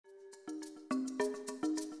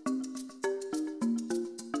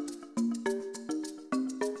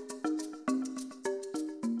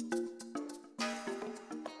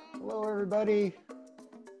everybody.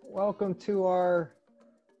 Welcome to our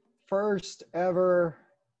first ever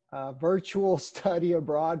virtual study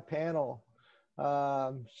abroad panel.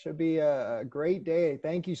 Should be a great day.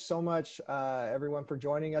 Thank you so much, everyone, for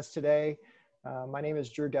joining us today. My name is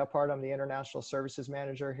Drew Deppard. I'm the International Services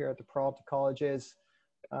Manager here at the Peralta Colleges.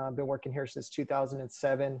 I've been working here since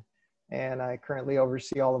 2007, and I currently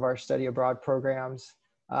oversee all of our study abroad programs.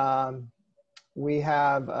 We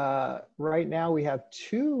have, right now we have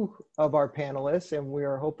 2 of our panelists, and we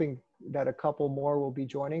are hoping that a couple more will be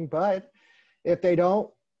joining, but if they don't,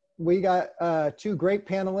 we got 2 great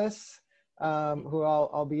panelists who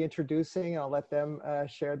I'll be introducing. I'll let them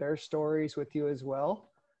share their stories with you as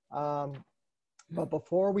well. But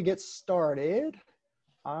before we get started,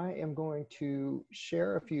 I am going to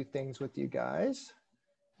share a few things with you guys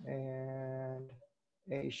and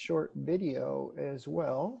a short video as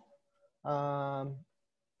well.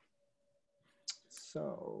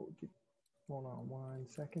 So hold on one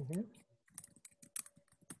second here.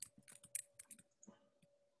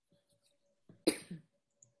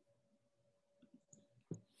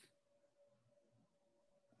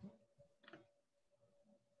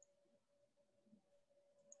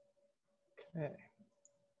 Okay.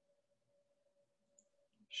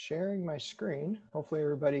 Sharing my screen. Hopefully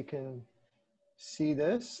everybody can see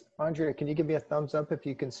this. Andrea, can you give me a thumbs up if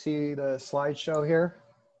you can see the slideshow here?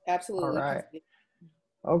 Absolutely. All right.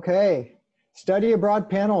 Okay. Study abroad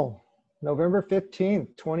panel, November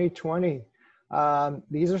 15th, 2020.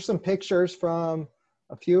 These are some pictures from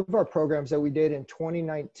a few of our programs that we did in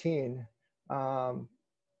 2019.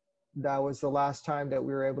 That was the last time that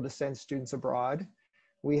we were able to send students abroad.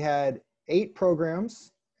 We had 8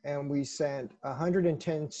 programs and we sent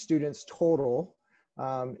 110 students total.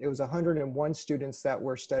 It was 101 students that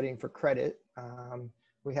were studying for credit.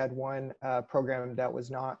 We had one program that was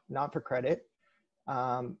not for credit.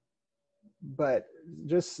 But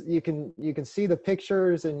just you can see the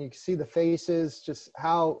pictures and you can see the faces, just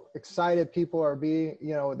how excited people are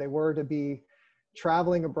they were to be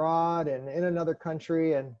traveling abroad and in another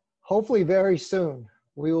country, and hopefully very soon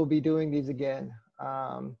we will be doing these again.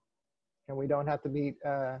 And we don't have to meet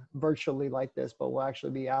virtually like this, but we'll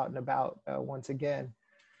actually be out and about once again.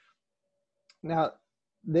 Now,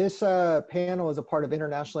 this panel is a part of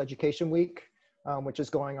International Education Week, which is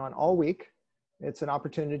going on all week. It's an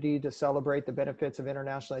opportunity to celebrate the benefits of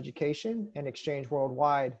international education and exchange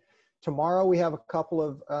worldwide. Tomorrow, we have a couple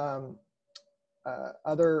of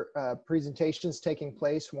other presentations taking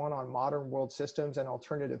place, one on modern world systems and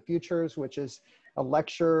alternative futures, which is a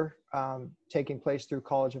lecture taking place through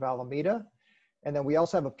College of Alameda. And then we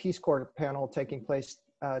also have a Peace Corps panel taking place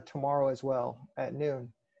tomorrow as well at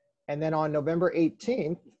noon. And then on November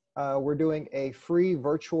 18th, we're doing a free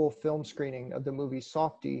virtual film screening of the movie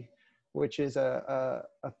Softy, which is a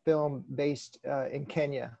film based in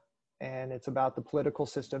Kenya. And it's about the political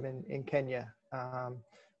system in Kenya.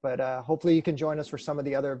 But hopefully you can join us for some of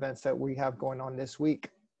the other events that we have going on this week.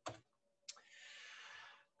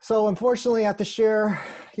 So unfortunately, I have to share,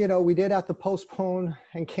 we did have to postpone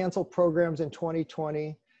and cancel programs in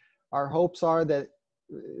 2020. Our hopes are that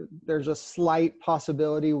there's a slight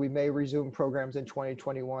possibility we may resume programs in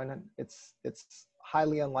 2021. It's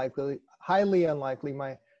highly unlikely.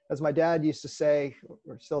 As my dad used to say,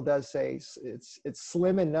 or still does say, it's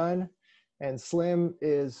slim and none, and slim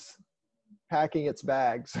is packing its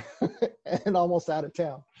bags and almost out of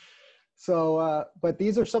town. So, but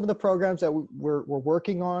these are some of the programs that we're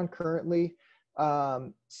working on currently.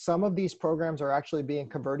 Some of these programs are actually being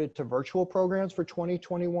converted to virtual programs for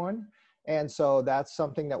 2021. And so that's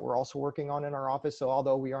something that we're also working on in our office. So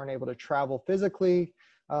although we aren't able to travel physically,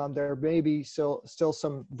 there may be still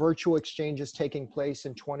some virtual exchanges taking place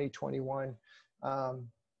in 2021,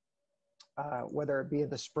 whether it be in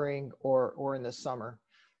the spring or in the summer.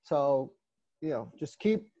 So, just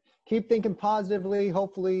keep thinking positively.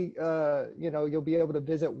 Hopefully, you'll be able to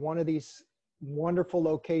visit one of these wonderful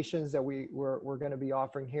locations that we're going to be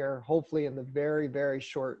offering here, hopefully in the very, very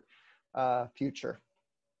short future.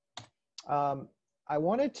 I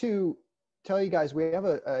wanted to tell you guys, we have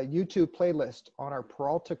a YouTube playlist on our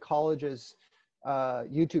Peralta College's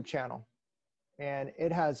YouTube channel, and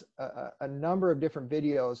it has a number of different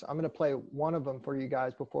videos. I'm going to play one of them for you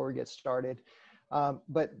guys before we get started.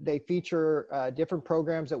 But they feature different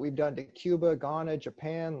programs that we've done to Cuba, Ghana,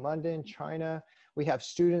 Japan, London, China. We have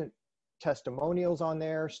student testimonials on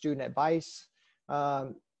there, student advice.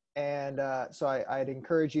 So I'd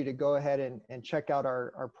encourage you to go ahead and check out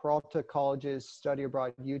our Peralta College's Study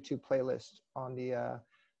Abroad YouTube playlist on the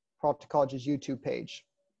Peralta College's YouTube page.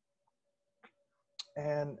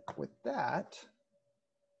 And with that,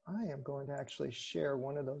 I am going to actually share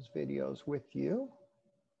one of those videos with you.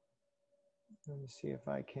 Let me see if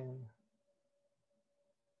I can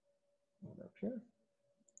hold up here.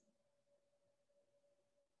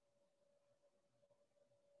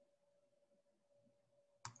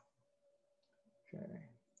 Okay,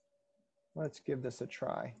 let's give this a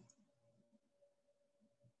try.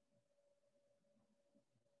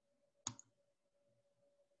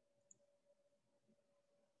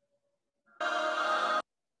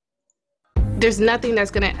 There's nothing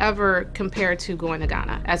that's going to ever compare to going to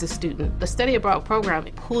Ghana as a student. The study abroad program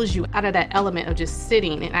pulls you out of that element of just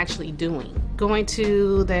sitting and actually doing. Going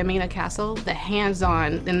to the Alameda Castle, the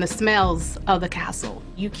hands-on and the smells of the castle.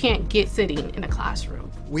 You can't get sitting in a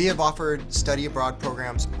classroom. We have offered study abroad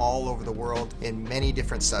programs all over the world in many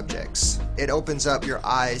different subjects. It opens up your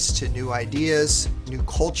eyes to new ideas, new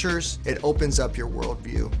cultures. It opens up your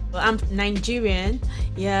worldview. I'm Nigerian,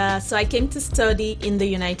 so I came to study in the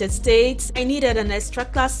United States. I needed an extra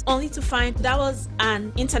class only to find that was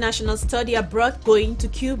an international study abroad going to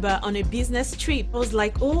Cuba on a business trip. I was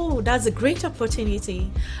like, oh, that's a great opportunity.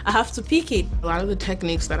 I have to pick it. A lot of the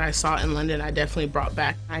techniques that I saw in London, I definitely brought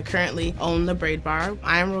back. I currently own the braid bar.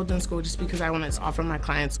 I enrolled in school just because I wanted to offer my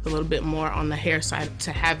clients a little bit more on the hair side.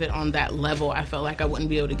 To have it on that level, I felt like I wouldn't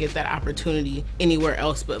be able to get that opportunity anywhere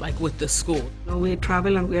else but like with the school. We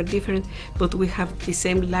travel and we are different, but we have the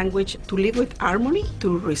same language. To live with harmony,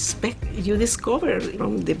 to respect, you discover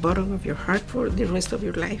from the bottom of your heart for the rest of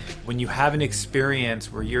your life. When you have an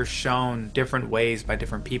experience where you're shown different ways by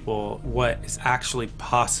different people what is actually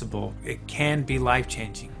possible, it can be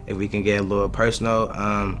life-changing. If we can get a little personal,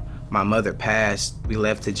 my mother passed. We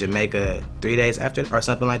left to Jamaica 3 days after or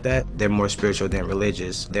something like that. They're more spiritual than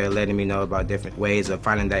religious. They're letting me know about different ways of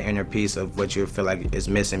finding that inner peace of what you feel like is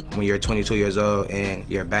missing. When you're 22 years old and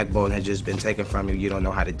your backbone has just been taken from you, you don't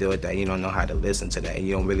know how to deal with that. You don't know how to listen to that.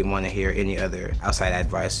 You don't really want to hear any other outside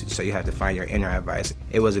advice, so you have to find your inner advice.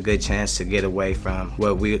 It was a good chance to get away from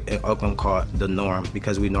what we in Oakland call the norm,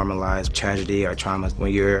 because we normalize tragedy or trauma.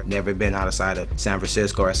 When you're never been outside of San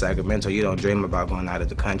Francisco or Sacramento, you don't dream about going out of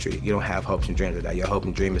the country. You don't have hopes and dreams of that. Your hope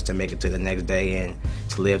and dream is to make it to the next day and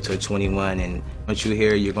to live till 21. And once you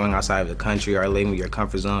hear you're going outside of the country or leaving your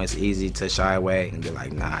comfort zone, it's easy to shy away and be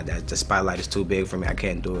like, nah, the spotlight is too big for me. I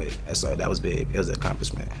can't do it. And so that was big. It was an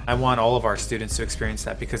accomplishment. I want all of our students to experience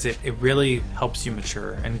that because it really helps you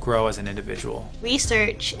mature and grow as an individual.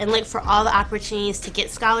 Research and look for all the opportunities to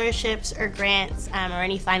get scholarships or grants or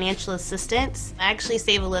any financial assistance. I actually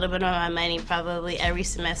save a little bit of my money probably every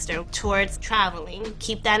semester towards traveling.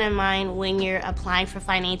 Keep that in mind when you're applying for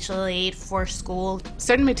financial aid for school.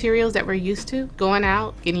 Certain materials that we're used to, going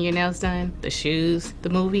out, getting your nails done, the shoes, the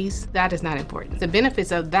movies, that is not important. The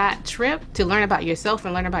benefits of that trip to learn about yourself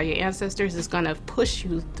and learn about your ancestors is going to push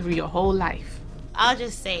you through your whole life. I'll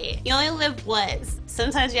just say it. You only live once.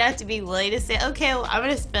 Sometimes you have to be willing to say, okay, well, I'm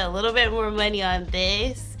going to spend a little bit more money on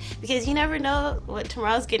this because you never know what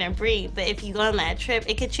tomorrow's going to bring. But if you go on that trip,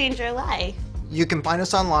 it could change your life. You can find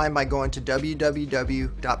us online by going to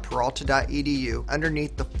www.peralta.edu.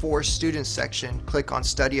 Underneath the For Students section, click on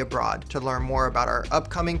Study Abroad to learn more about our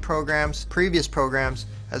upcoming programs, previous programs,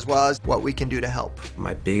 as well as what we can do to help.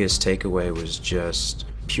 My biggest takeaway was just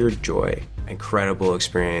pure joy. Incredible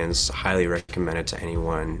experience, highly recommended to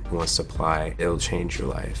anyone who wants to apply. It'll change your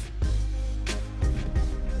life.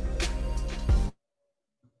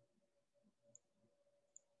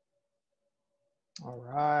 All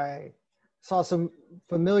right. Saw some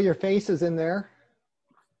familiar faces in there.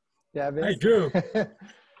 Devin. Hey, Drew.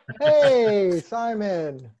 Hey,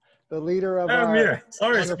 Simon, the leader of I'm our here.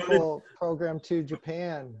 Sorry, wonderful program to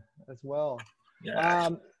Japan as well. Yeah.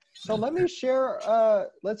 So let me share.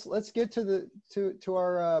 Let's get to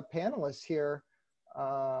our panelists here.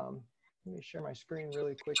 Let me share my screen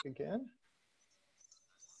really quick again.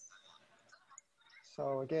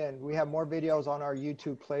 So again, we have more videos on our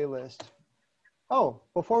YouTube playlist. Oh,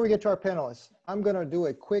 before we get to our panelists, I'm going to do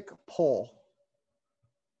a quick poll.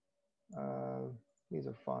 These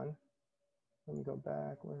are fun. Let me go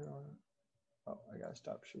back. Oh, I got to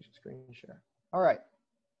stop screen share. All right.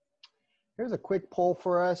 Here's a quick poll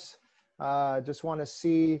for us. Just want to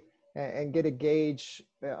see and get a gauge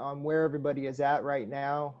on where everybody is at right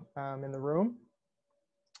now in the room.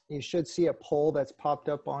 You should see a poll that's popped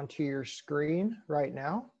up onto your screen right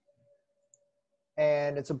now.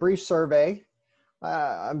 And it's a brief survey.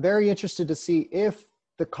 I'm very interested to see if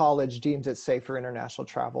the college deems it safe for international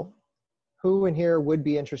travel. Who in here would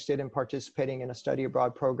be interested in participating in a study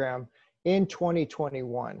abroad program in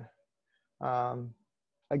 2021?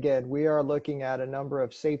 Again, we are looking at a number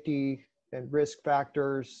of safety and risk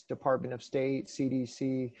factors, Department of State,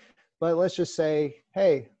 CDC, but let's just say,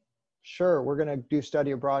 hey, Sure, we're going to do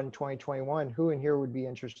study abroad in 2021. Who in here would be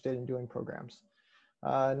interested in doing programs?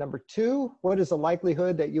 Number 2, what is the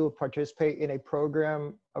likelihood that you will participate in a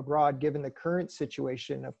program abroad given the current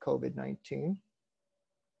situation of COVID-19?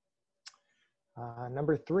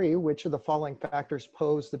 Number 3, which of the following factors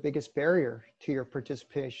pose the biggest barrier to your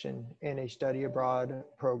participation in a study abroad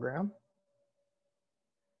program?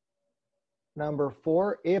 Number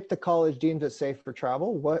 4, if the college deems it safe for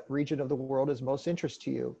travel, what region of the world is most interest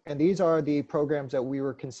to you? And these are the programs that we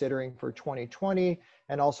were considering for 2020,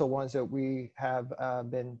 and also ones that we have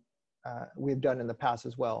we've done in the past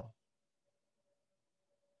as well.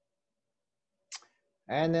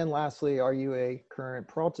 And then lastly, are you a current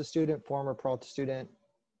Peralta student, former Peralta student,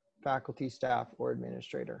 faculty, staff, or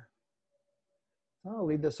administrator? I'll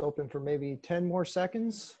leave this open for maybe 10 more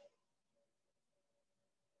seconds.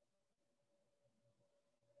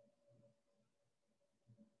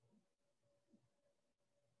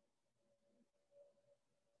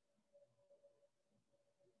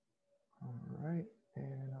 All right,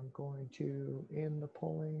 and I'm going to end the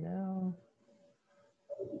polling now.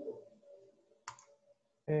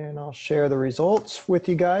 And I'll share the results with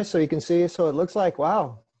you guys so you can see. So it looks like,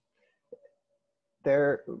 wow,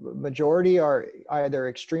 their majority are either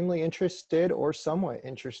extremely interested or somewhat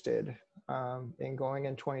interested in going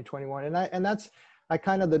in 2021. And that's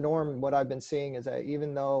kind of the norm. What I've been seeing is that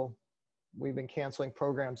even though we've been canceling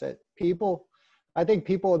programs, that I think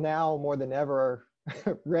people now more than ever are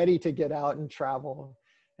ready to get out and travel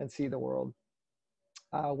and see the world.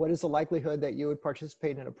 What is the likelihood that you would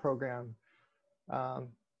participate in a program?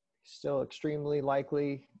 Still extremely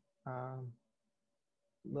likely,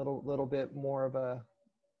 little bit more of a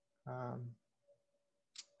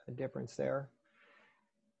difference there.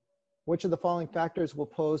 Which of the following factors will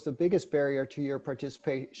pose the biggest barrier to your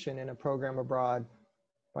participation in a program abroad?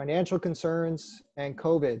 Financial concerns and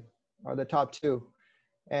COVID are the top 2.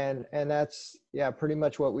 And that's, yeah, pretty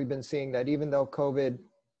much what we've been seeing, that even though COVID,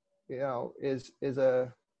 is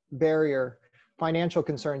a barrier, financial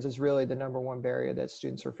concerns is really the number 1 barrier that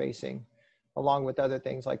students are facing, along with other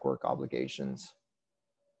things like work obligations.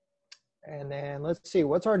 And then let's see,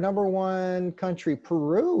 what's our number 1 country?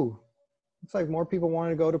 Peru. Looks like more people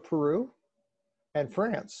want to go to Peru and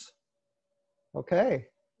France. Okay.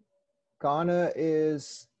 Ghana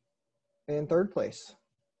is in 3rd place.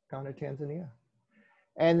 Ghana, Tanzania.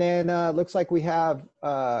 And then looks like we have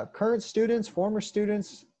current students, former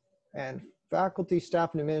students, and faculty,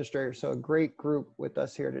 staff, and administrators. So a great group with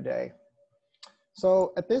us here today.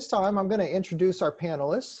 So at this time, I'm going to introduce our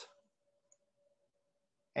panelists.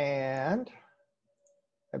 And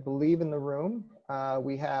I believe in the room,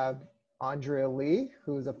 we have Andrea Lee,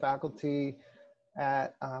 who is a faculty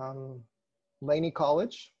at Laney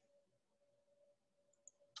College.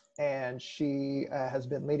 And she has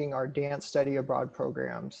been leading our dance study abroad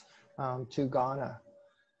programs to Ghana,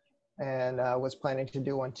 and was planning to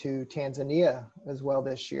do one to Tanzania as well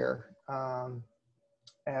this year.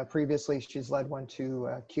 Previously, she's led one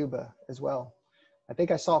to Cuba as well. I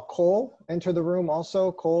think I saw Cole enter the room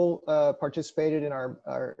also. Cole participated in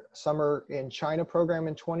our Summer in China program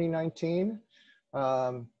in 2019.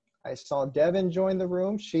 I saw Devin join the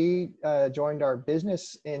room. She joined our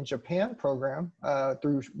Business in Japan program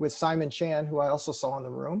with Simon Chan, who I also saw in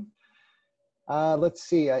the room. Let's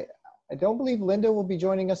see, I don't believe Linda will be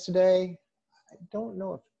joining us today. I don't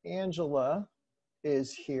know if Angela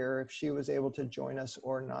is here, if she was able to join us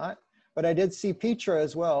or not. But I did see Petra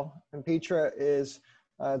as well. And Petra is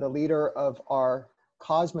the leader of our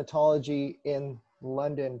Cosmetology in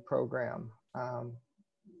London program as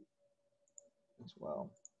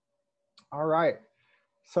well. All right.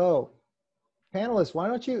 So panelists, why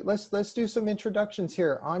don't you, let's do some introductions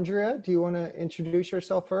here. Andrea, do you want to introduce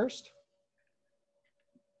yourself first?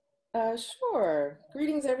 Sure.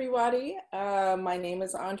 Greetings, everybody. My name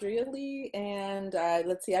is Andrea Lee, and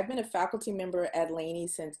let's see, I've been a faculty member at Laney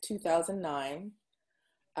since 2009.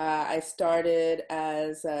 I started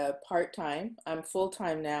as part-time. I'm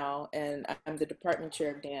full-time now, and I'm the department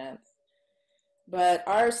chair of dance. But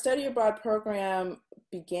our study abroad program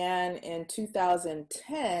began in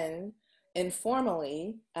 2010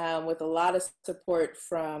 informally with a lot of support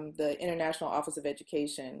from the International Office of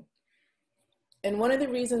Education. And one of the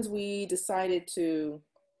reasons we decided to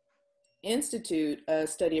institute a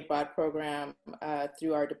study abroad program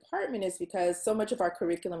through our department is because so much of our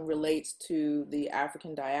curriculum relates to the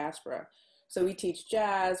African diaspora. So we teach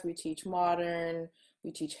jazz, we teach modern,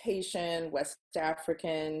 we teach Haitian, West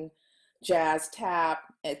African, jazz, tap,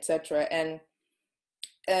 etc. And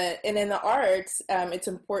in the arts, it's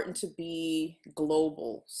important to be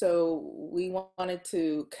global. So we wanted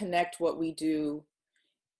to connect what we do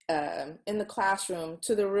in the classroom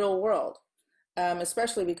to the real world,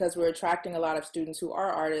 especially because we're attracting a lot of students who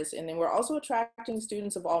are artists, and then we're also attracting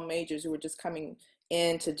students of all majors who are just coming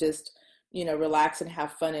in to just, you know, relax and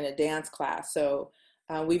have fun in a dance class. So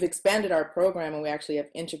we've expanded our program, and we actually have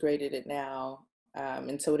integrated it now.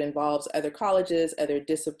 And so it involves other colleges, other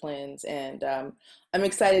disciplines, and I'm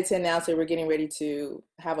excited to announce that we're getting ready to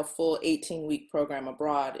have a full 18-week program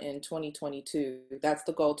abroad in 2022. That's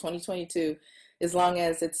the goal, 2022, as long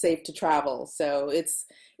as it's safe to travel. So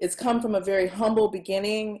it's come from a very humble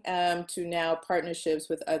beginning to now partnerships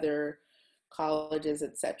with other colleges,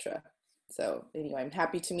 etc. So anyway, I'm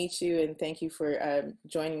happy to meet you, and thank you for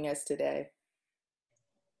joining us today.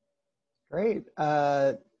 Great.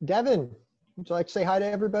 Devin, would you like to say hi to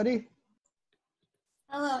everybody?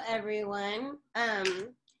 Hello, everyone.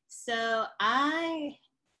 So I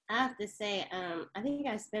have to say, I think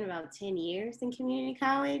I spent about 10 years in community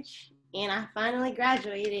college, and I finally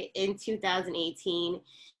graduated in 2018.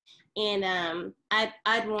 And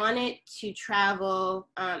I'd wanted to travel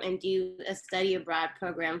and do a study abroad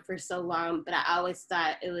program for so long, but I always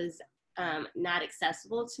thought it was not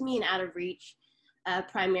accessible to me and out of reach,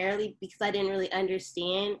 primarily because I didn't really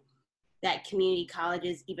understand that community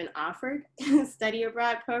colleges even offered study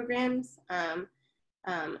abroad programs,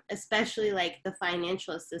 especially like the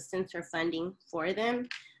financial assistance or funding for them.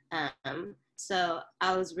 So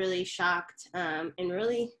I was really shocked and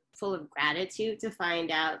really full of gratitude to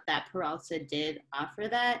find out that Peralta did offer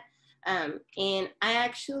that. And I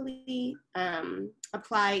actually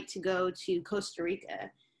applied to go to Costa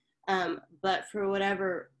Rica, but for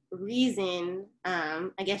whatever reason,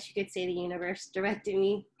 I guess you could say the universe directed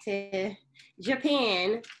me to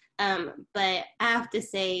Japan. But I have to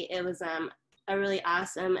say it was a really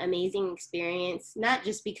awesome, amazing experience, not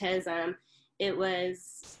just because it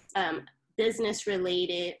was business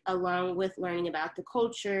related, along with learning about the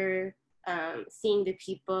culture, seeing the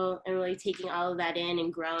people, and really taking all of that in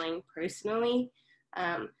and growing personally.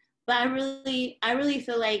 But I really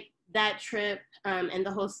feel like that trip and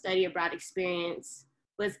the whole study abroad experience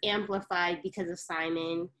was amplified because of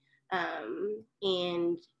Simon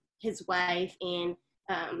and his wife and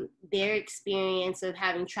their experience of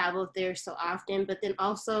having traveled there so often, but then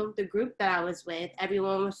also the group that I was with.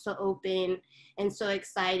 Everyone was so open and so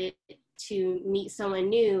excited to meet someone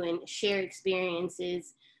new and share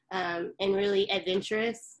experiences, and really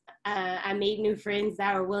adventurous. I made new friends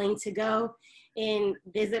that were willing to go and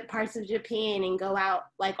visit parts of Japan and go out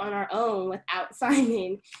like on our own without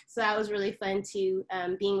Simon. So that was really fun too,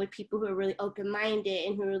 being with people who are really open-minded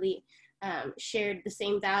and who really shared the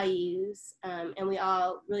same values. And we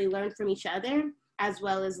all really learned from each other, as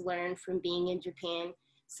well as learned from being in Japan.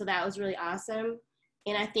 So that was really awesome.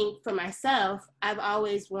 And I think for myself, I've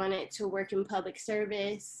always wanted to work in public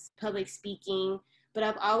service, public speaking, but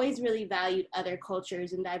I've always really valued other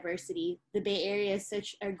cultures and diversity. The Bay Area is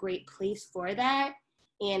such a great place for that.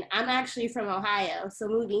 And I'm actually from Ohio, so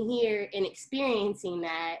moving here and experiencing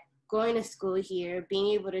that, going to school here,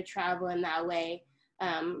 being able to travel in that way,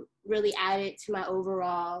 really added to my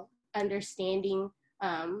overall understanding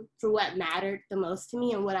for what mattered the most to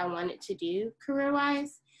me and what I wanted to do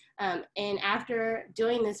career-wise. And after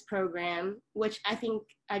doing this program, which I think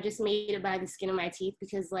I just made it by the skin of my teeth,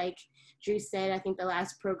 because like Drew said, I think the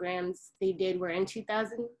last programs they did were in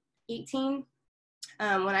 2018.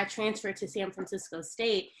 When I transferred to San Francisco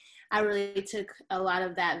State, I really took a lot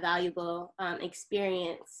of that valuable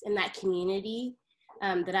experience in that community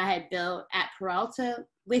that I had built at Peralta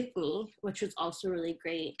with me, which was also really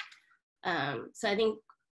great. So I think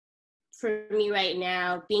for me right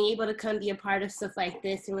now, being able to come be a part of stuff like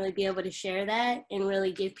this and really be able to share that and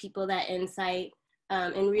really give people that insight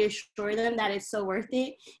and reassure them that it's so worth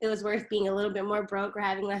it. It was worth being a little bit more broke or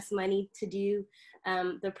having less money to do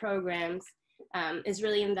the programs is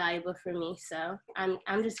really invaluable for me. So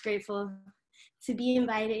I'm just grateful to be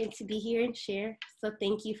invited and to be here and share. So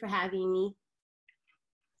thank you for having me.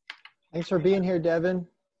 Thanks for being here, Devin.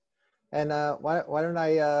 And why don't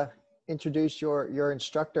I introduce your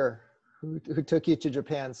instructor who took you to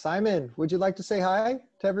Japan. Simon, would you like to say hi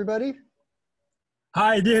to everybody?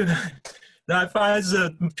 Hi, Dave. Thanks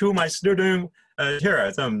to my student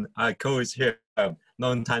here. I coach here.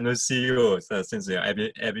 Long time no see you. So since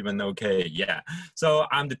everyone okay, yeah. So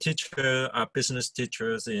I'm the teacher, business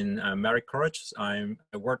teachers in Merritt College. I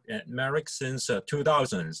worked at Merritt since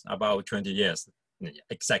 2000, about 20 years.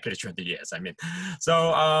 Exactly 20 years, I mean.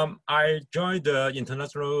 So I joined the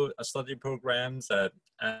international study programs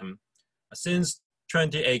since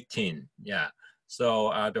 2018, yeah.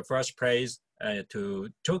 So the first place to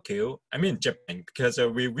Tokyo, I mean Japan, because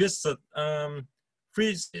we visited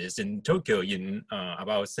thesis in Tokyo in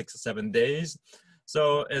about 6 or 7 days.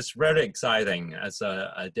 So it's very exciting. As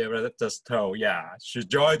David just told, yeah, she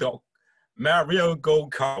joined the Mario Go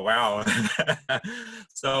Kart. Wow.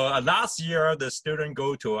 So last year, the student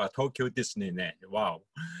go to Tokyo Disneyland. Wow.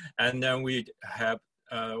 And then we have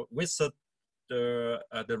visited the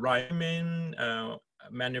ramen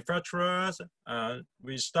manufacturers.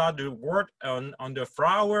 We started work on the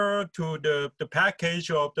flour to the package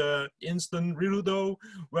of the instant noodle.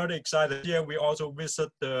 Very excited. Here we also visit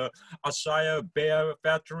the Asahi beer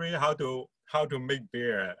factory, how to make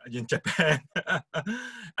beer in Japan.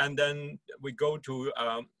 And then we go to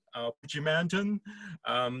Fuji Mountain,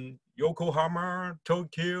 Yokohama,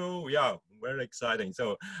 Tokyo. Yeah, very exciting.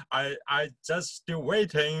 So I just still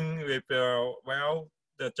waiting with the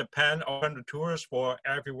Japan open tours for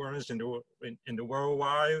everyone in the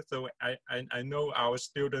worldwide. So I know our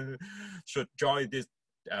students should join this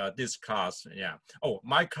class. Yeah. Oh,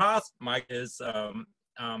 my class, Mike, is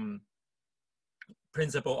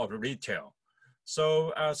principle of retail.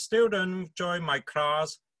 So students join my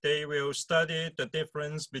class. They will study the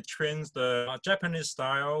difference between the Japanese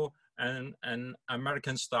style and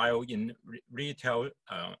American style in retail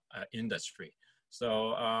industry.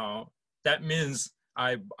 So that means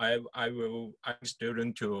I will ask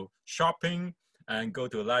students to shopping and go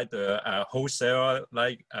to like the wholesale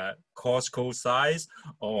like Costco size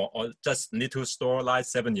or just little store like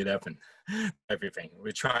 7-Eleven. Everything,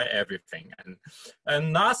 we try everything.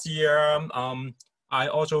 And last year, I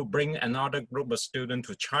also bring another group of students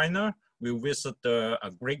to China. We visit the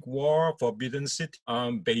Great Wall, Forbidden City,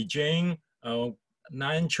 Beijing,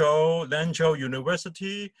 Lanzhou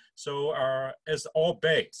University. So it's all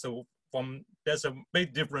big. So there's a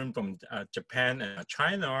big difference from Japan and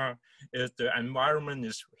China. Is the environment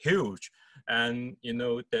is huge, and you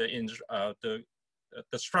know the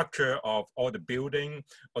structure of all the building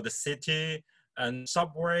or the city and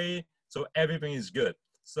subway. So everything is good.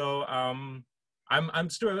 So I'm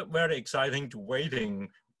still very excited to waiting.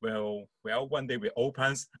 Well, one day we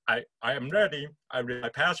opens. I am ready. I read my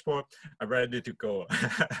passport. I'm ready to go.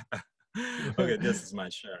 Okay, this is my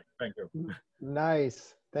share. Thank you.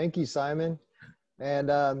 Nice. Thank you, Simon. And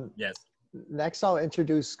yes. Next, I'll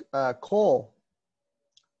introduce Cole.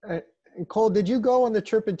 Cole, did you go on the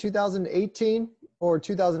trip in 2018 or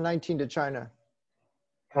 2019 to China?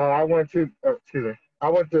 I went to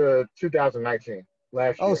 2019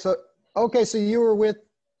 last year. Oh, so okay, so you were with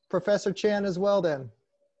Professor Chan as well then,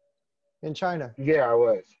 in China? Yeah, I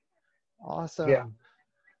was. Awesome. Yeah.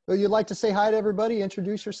 Well, you'd like to say hi to everybody,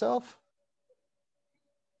 introduce yourself?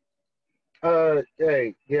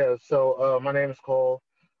 Hey, yeah, so my name is Cole.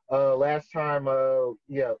 Last year,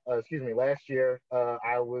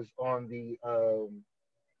 I was on the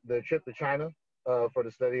trip to China for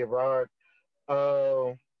the study abroad.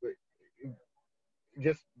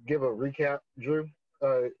 Just give a recap, Drew,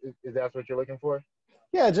 if that's what you're looking for.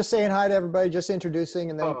 Yeah, just saying hi to everybody, just introducing,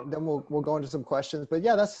 and then we'll go into some questions. But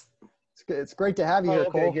yeah, it's great to have you here,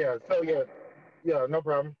 Cole. Yeah, so yeah, no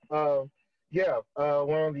problem. Went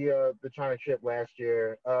on the China trip last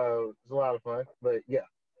year. It was a lot of fun, but yeah.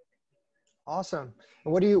 Awesome.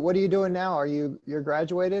 And what are you doing now? You're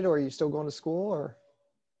graduated, or are you still going to school, or?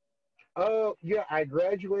 Yeah, I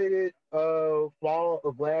graduated fall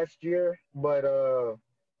of last year, but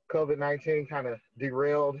COVID-19 kind of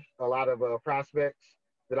derailed a lot of prospects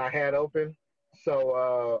that I had open.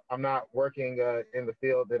 So I'm not working in the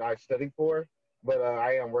field that I studied for, but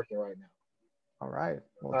I am working right now. All right.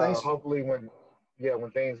 Well, thanks. Hopefully when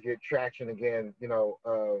things get traction again,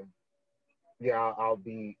 I'll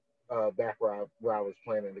be back where I was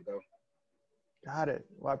planning to go. Got it.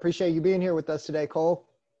 Well, I appreciate you being here with us today, Cole.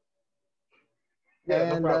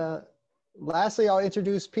 Yeah, and no problem. Lastly, I'll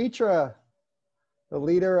introduce Petra, the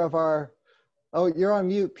leader of our. Oh, you're on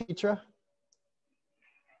mute, Petra.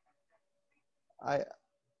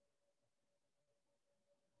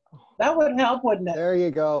 That would help, wouldn't it? There you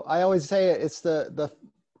go. I always say it. It's the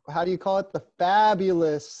how do you call it? The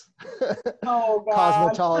fabulous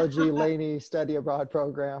cosmetology Laney study abroad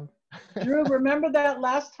program. Drew, remember that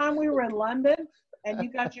last time we were in London and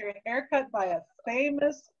you got your hair cut by a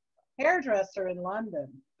famous hairdresser in London?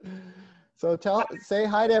 So say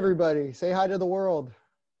hi to everybody. Say hi to the world.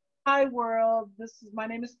 Hi, world. My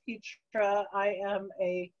name is Petra. I am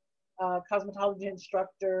a cosmetology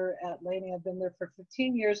instructor at Laney. I've been there for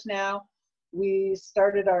 15 years now. We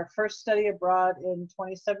started our first study abroad in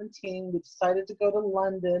 2017. We decided to go to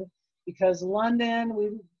London because London,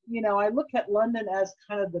 I look at London as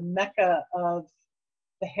kind of the mecca of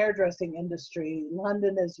the hairdressing industry.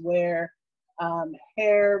 London is where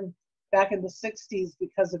hair, back in the 60s,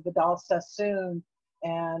 because of Vidal Sassoon,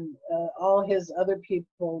 and all his other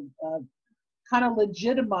people kind of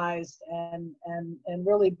legitimized and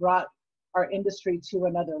really brought our industry to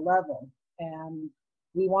another level. And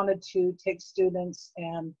we wanted to take students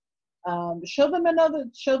and show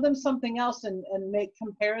them something else, and make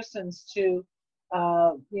comparisons to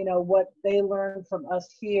you know, what they learned from us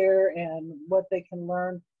here and what they can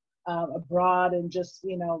learn abroad, and just,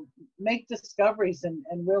 you know, make discoveries and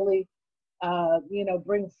really you know,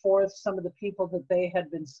 bring forth some of the people that they had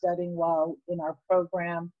been studying while in our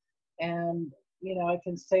program. And you know, I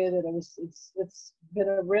can say that it's been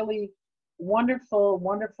a really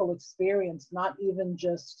wonderful experience, not even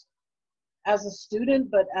just as a student,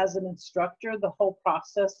 but as an instructor, the whole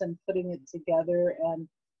process and putting it together,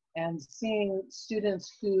 and seeing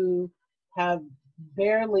students who have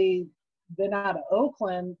barely been out of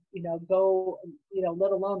Oakland, you know, go, you know,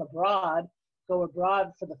 let alone abroad, go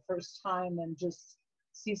abroad for the first time and just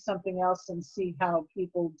see something else and see how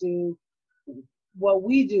people do what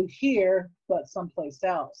we do here, but someplace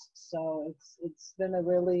else. So it's been a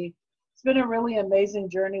really amazing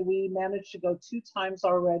journey. We managed to go 2 times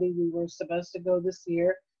already. We were supposed to go this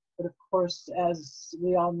year, but of course, as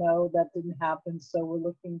we all know, that didn't happen. So we're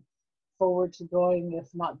looking forward to going, if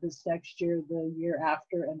not this next year, the year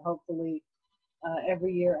after, and hopefully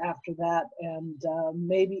every year after that, and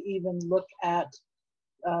maybe even look at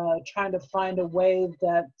trying to find a way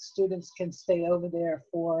that students can stay over there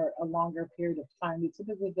for a longer period of time. We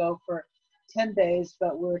typically go for 10 days,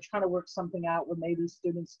 but we're trying to work something out where maybe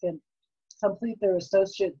students can complete their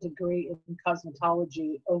associate degree in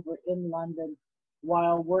cosmetology over in London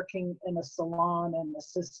while working in a salon and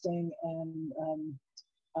assisting and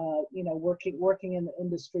you know, working in the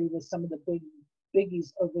industry with some of the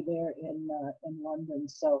biggies over there in London.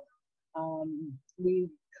 So we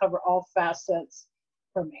cover all facets,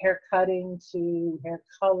 from hair cutting to hair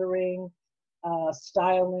coloring,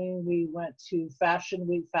 styling. We went to fashion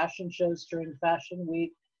week, fashion shows during fashion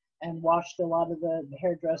week, and watched a lot of the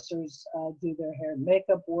hairdressers do their hair and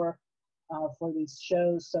makeup work for these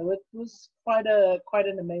shows. So it was quite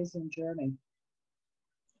an amazing journey.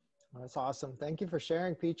 That's awesome. Thank you for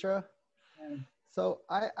sharing, Petra. So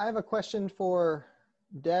I have a question for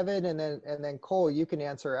Devin, and then Cole, you can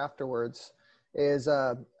answer afterwards.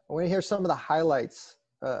 I want to hear some of the highlights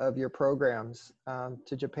of your programs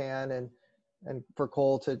to Japan, and for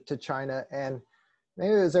Cole to China. And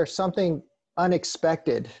maybe is there something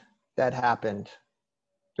unexpected that happened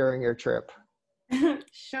during your trip?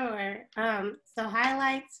 Sure. So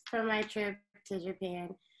highlights from my trip to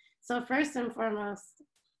Japan. So first and foremost,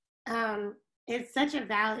 it's such a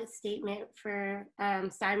valid statement for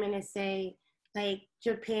Simon to say, like,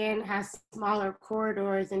 Japan has smaller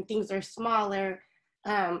corridors and things are smaller,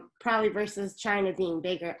 probably versus China being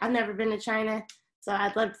bigger. I've never been to China, so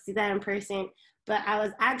I'd love to see that in person. But I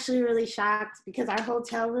was actually really shocked because our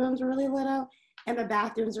hotel rooms were really little and the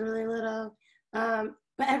bathrooms were really little.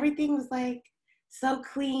 But everything was like so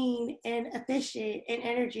clean and efficient and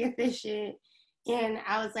energy efficient. And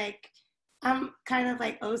I was like, I'm kind of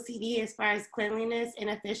like OCD as far as cleanliness and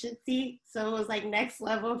efficiency. So it was like next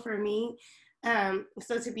level for me.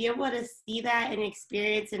 So to be able to see that and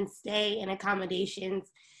experience and stay in accommodations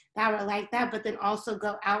that were like that, but then also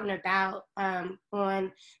go out and about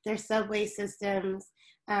on their subway systems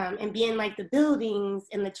and be in like the buildings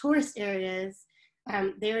and the tourist areas.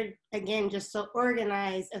 They were, again, just so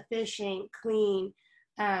organized, efficient, clean.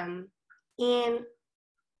 And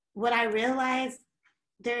what I realized,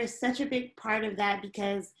 there's such a big part of that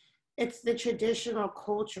because it's the traditional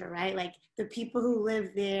culture, right? Like the people who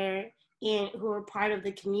live there and who are part of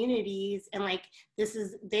the communities, and like this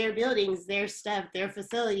is their buildings, their stuff, their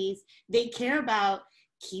facilities. They care about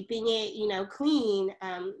keeping it, you know, clean,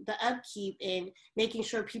 the upkeep, and making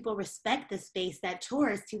sure people respect the space. That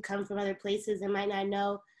tourists who come from other places and might not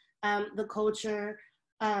know the culture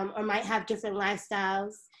or might have different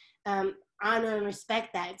lifestyles, honor and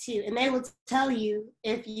respect that too. And they will tell you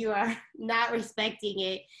if you are not respecting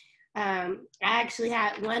it. I actually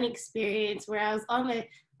had one experience where I was on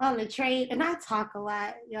the train, and I talk a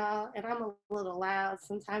lot, y'all, and I'm a little loud.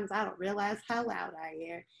 Sometimes I don't realize how loud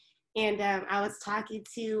I am. And I was talking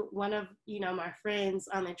to one of, you know, my friends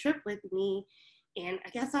on the trip with me, and I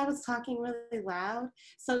guess I was talking really loud.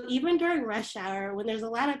 So even during rush hour, when there's a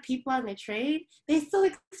lot of people on the train, they still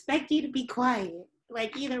expect you to be quiet,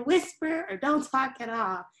 like either whisper or don't talk at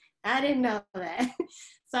all. I didn't know that.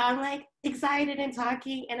 So I'm like excited and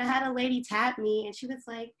talking, and I had a lady tap me, and she was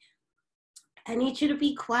like, I need you to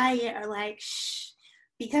be quiet, or like, shh,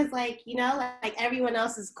 because like, you know, like everyone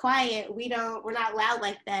else is quiet. We're not loud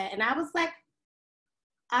like that. And I was like,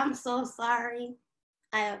 I'm so sorry.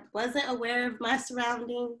 I wasn't aware of my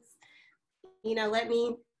surroundings. You know, let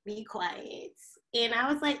me be quiet. And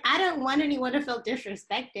I was like, I don't want anyone to feel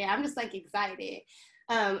disrespected. I'm just like excited.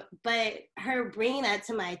 But her bringing that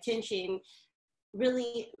to my attention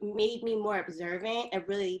really made me more observant and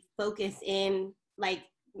really focus in, like,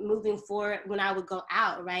 moving forward when I would go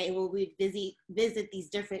out, right? And when we'd visit these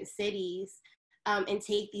different cities and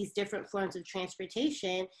take these different forms of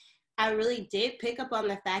transportation, I really did pick up on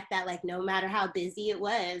the fact that, like, no matter how busy it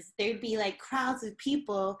was, there'd be like crowds of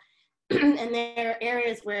people and there are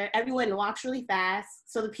areas where everyone walks really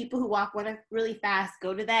fast. So the people who walk really fast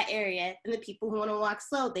go to that area, and the people who want to walk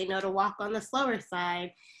slow, they know to walk on the slower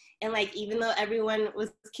side. And like, even though everyone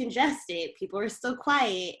was congested, people were still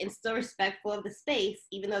quiet and still respectful of the space,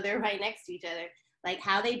 even though they're right next to each other. Like,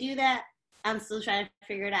 how they do that, I'm still trying to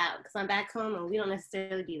figure it out, because I'm back home and we don't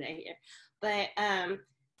necessarily do that here. But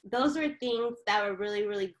those are things that were really,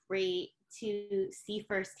 really great to see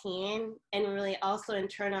firsthand, and really also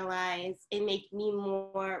internalize and make me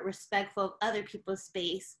more respectful of other people's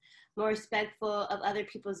space, more respectful of other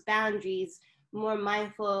people's boundaries, more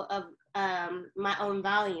mindful of my own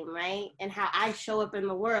volume, right? And how I show up in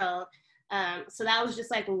the world. So that was just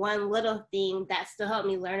like one little thing that still helped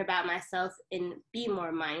me learn about myself and be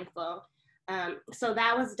more mindful. So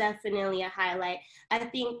that was definitely a highlight. I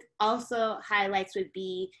think also highlights would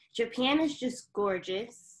be Japan is just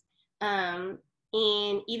gorgeous. And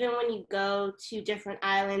even when you go to different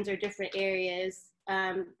islands or different areas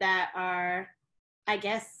that are, I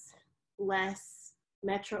guess, less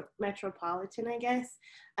metropolitan, I guess,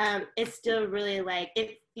 it's still really like,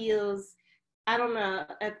 it feels, I don't know,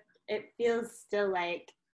 it feels still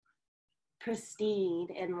like pristine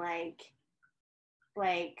and like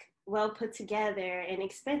well put together and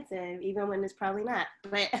expensive, even when it's probably not.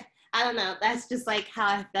 But I don't know, that's just like how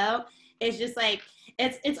I felt. It's just like,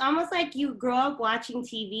 it's almost like you grow up watching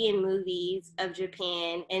TV and movies of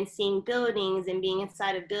Japan and seeing buildings and being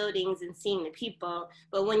inside of buildings and seeing the people.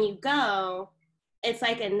 But when you go, it's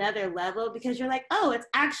like another level, because you're like, oh, it's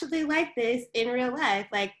actually like this in real life.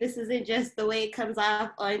 Like, this isn't just the way it comes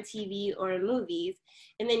off on TV or in movies.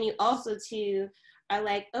 And then you also too are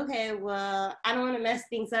like, okay, well, I don't want to mess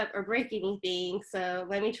things up or break anything, so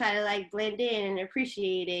let me try to like blend in and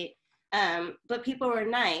appreciate it. But people were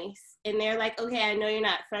nice, and they're like, okay, I know you're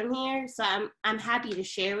not from here, so I'm happy to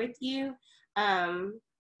share with you and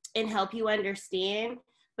help you understand.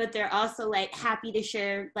 But they're also like happy to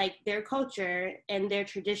share like their culture and their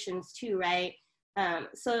traditions too, right?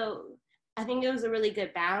 So I think it was a really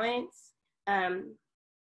good balance.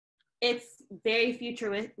 It's very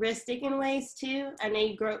futuristic in ways too. I know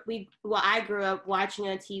I grew up watching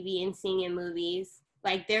on TV and seeing in movies.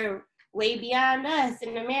 Like, they're way beyond us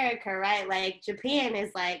in America, right? Like, Japan is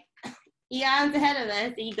like eons ahead of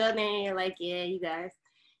us, and you go there and you're like, yeah, you guys,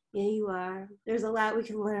 yeah, you are. There's a lot we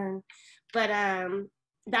can learn. But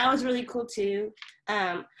that was really cool too.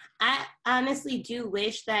 I honestly do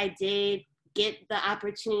wish that I did get the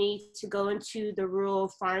opportunity to go into the rural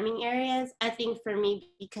farming areas. I think for me,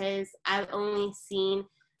 because I've only seen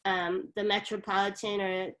the metropolitan,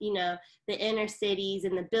 or, you know, the inner cities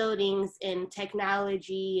and the buildings and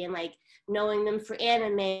technology and like knowing them for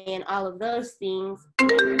anime and all of those things,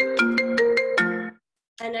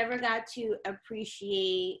 I never got to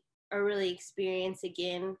appreciate or really experience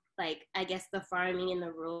again, like, I guess, the farming and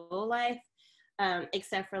the rural life.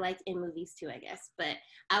 Except for like in movies too, I guess. But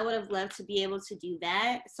I would have loved to be able to do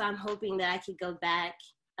that. So I'm hoping that I could go back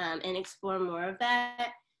and explore more of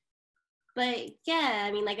that. But yeah,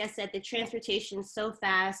 I mean, like I said, the transportation's so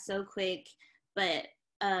fast, so quick, but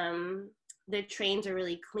the trains are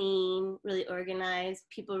really clean, really organized.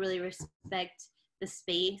 People really respect the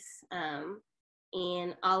space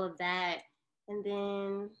and all of that. And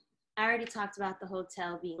then I already talked about the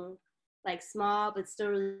hotel being like small, but still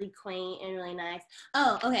really quaint and really nice.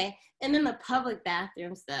 Oh, okay. And then the public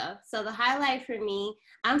bathroom stuff. So the highlight for me,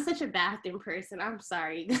 I'm such a bathroom person. I'm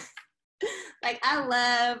sorry. Like, I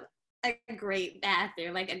love a great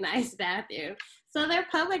bathroom, like a nice bathroom. So their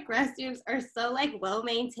public restrooms are so like well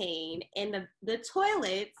maintained, and the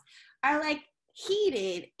toilets are like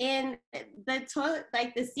heated, and the toilet,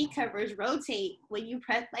 like the seat covers rotate when you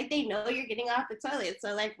press, like they know you're getting off the toilet,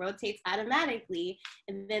 so like rotates automatically.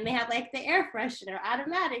 And then they have like the air freshener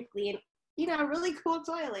automatically, and, you know, really cool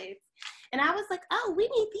toilets. And I was like, oh, we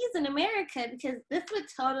need these in America, because this would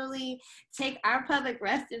totally take our public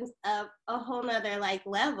restrooms up a whole nother like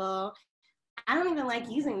level. I don't even like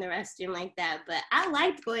using the restroom like that, but I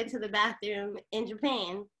liked going to the bathroom in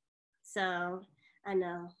Japan. So I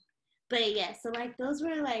know. But yeah, so like those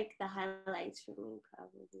were like the highlights for me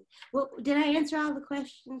probably. Well, did I answer all the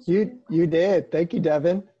questions? You did. Thank you,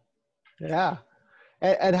 Devin. Yeah.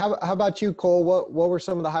 And how about you, Cole? What were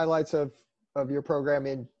some of the highlights of your program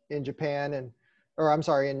in Japan in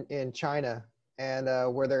China?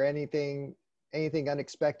 And were there anything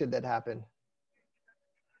unexpected that happened?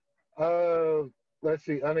 Let's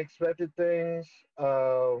see, unexpected things.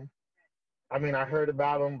 I mean, I heard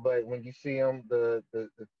about them, but when you see them, the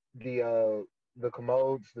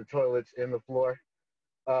commodes, the toilets in the floor,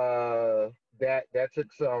 that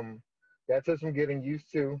took some getting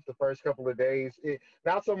used to the first couple of days.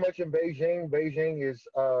 Not so much in Beijing. Beijing is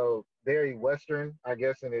very Western, I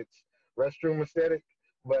guess, in its restroom aesthetic.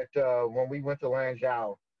 But when we went to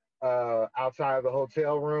Lanzhou, outside of the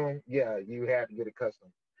hotel room, yeah, you had to get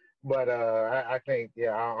accustomed. But I think,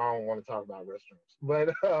 yeah, I don't want to talk about restaurants.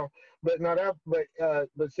 But no,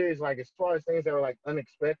 but seriously, like as far as things that were like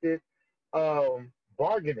unexpected,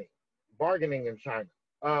 bargaining in China.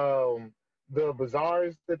 The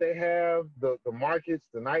bazaars that they have, the markets,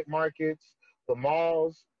 the night markets, the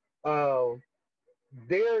malls.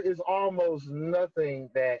 There is almost nothing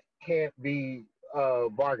that can't be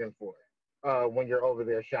bargained for when you're over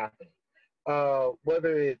there shopping.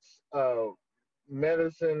 Whether it's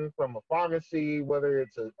medicine from a pharmacy, whether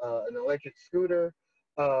it's an electric scooter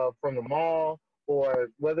from the mall, or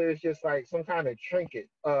whether it's just like some kind of trinket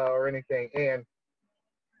or anything. And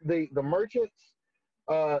the merchants,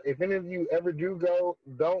 if any of you ever do go,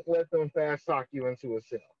 don't let them fast talk you into a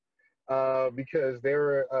sale. Because there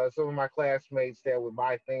were some of my classmates that would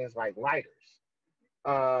buy things like lighters.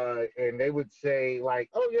 And they would say like,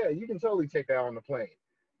 oh yeah, you can totally take that on the plane.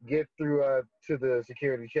 Get through to the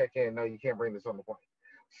security check-in. No, you can't bring this on the plane.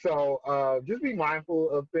 So just be mindful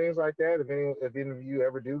of things like that. If any of you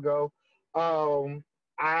ever do go,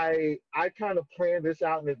 I kind of planned this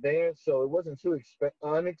out in advance, so it wasn't too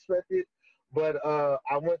unexpected. But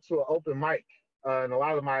I went to an open mic, and a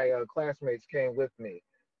lot of my classmates came with me.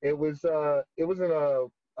 It was in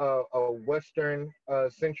a Western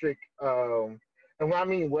centric, and when I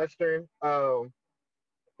mean Western,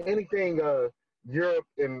 anything Europe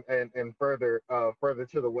and further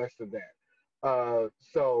to the west of that.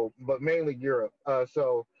 But mainly Europe.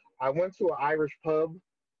 So I went to an Irish pub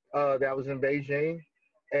that was in Beijing,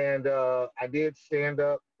 and I did stand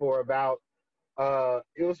up for about.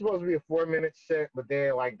 It was supposed to be a 4-minute set, but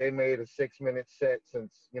then like they made a 6-minute set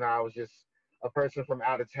since I was just a person from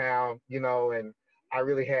out of town, and I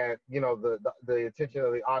really had the attention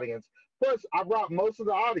of the audience. Plus, I brought most of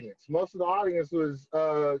the audience. Most of the audience was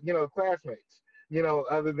classmates.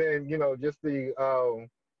 Other than just the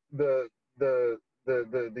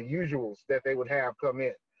usuals that they would have come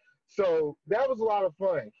in. So that was a lot of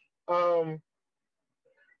fun.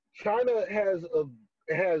 China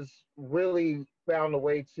has really found a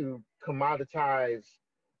way to commoditize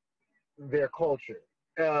their culture.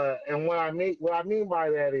 And what I mean by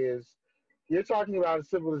that is you're talking about a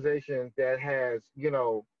civilization that has,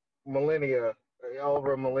 millennia,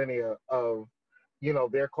 over a millennia of,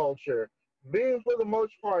 their culture being for the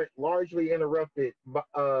most part largely uninterrupted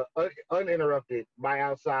by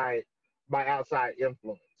outside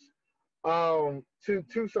influence,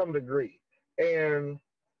 to some degree. And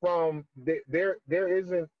from there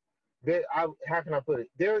isn't how can I put it?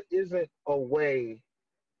 There isn't a way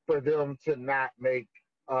for them to not make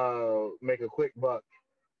a quick buck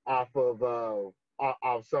off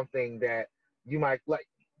of something that you might like.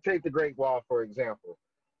 Take the Great Wall, for example.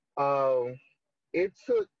 It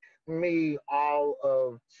took me all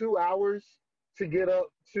of 2 hours to get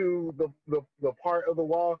up to the part of the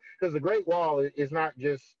wall, because the Great Wall is not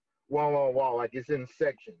just wall on wall, like it's in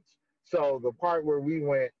sections. So the part where we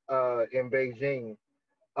went in Beijing,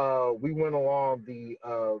 we went along the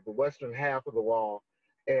western half of the wall,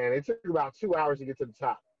 and it took about 2 hours to get to the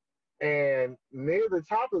top. And near the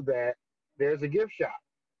top of that, there's a gift shop,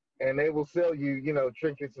 and they will sell you,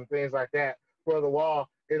 trinkets and things like that for the wall.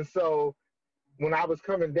 And so when I was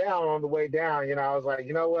coming down on the way down, I was like,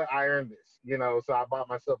 you know what, I earned this, so I bought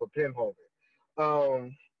myself a pen holder.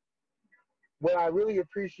 What I really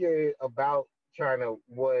appreciated about China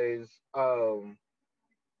was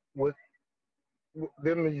with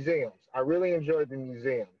the museums. I really enjoyed the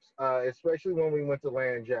museums, especially when we went to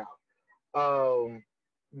Lanzhou.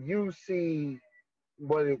 You see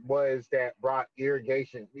what it was that brought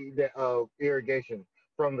irrigation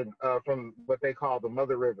from what they call the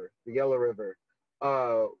Mother River, the Yellow River,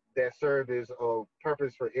 that served as a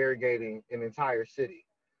purpose for irrigating an entire city.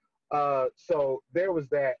 So there was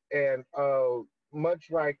that, and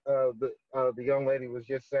much like the young lady was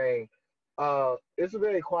just saying, it's a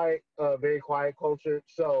very quiet culture.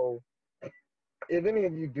 So if any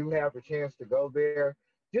of you do have a chance to go there,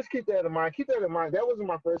 just keep that in mind. Keep that in mind. That wasn't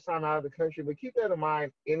my first time out of the country, but keep that in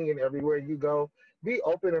mind any and everywhere you go. Be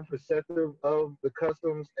open and perceptive of the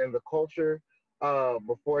customs and the culture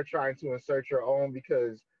before trying to insert your own,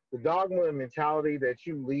 because the dogma and mentality that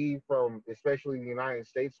you leave from, especially the United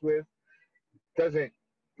States with,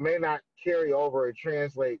 may not carry over or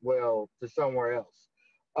translate well to somewhere else.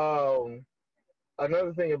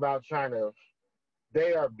 Another thing about China,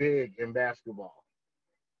 they are big in basketball.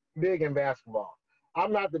 Big in basketball.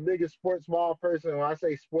 I'm not the biggest sports ball person. When I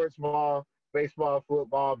say sports ball, baseball,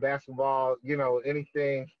 football, basketball,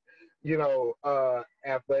 anything,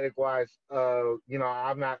 athletic wise,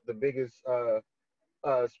 I'm not the biggest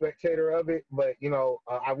spectator of it, but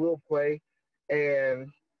I will play. And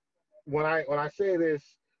when I say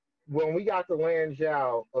this, when we got to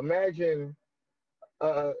Lanzhou, imagine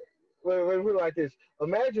let me put it like this: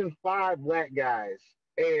 imagine 5 black guys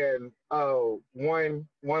and one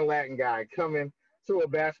Latin guy coming to a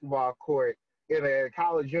basketball court in a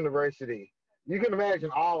college university. You can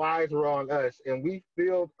imagine all eyes were on us, and we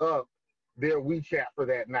filled up their WeChat for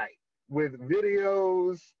that night with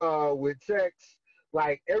videos, with texts,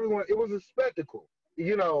 like everyone. It was a spectacle.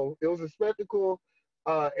 It was a spectacle.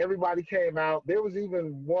 Everybody came out. There was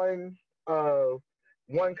even one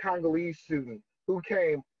Congolese student who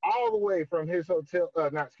came all the way from his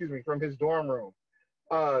from his dorm room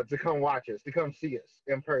to come watch us, to come see us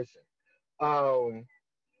in person.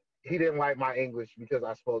 He didn't like my English because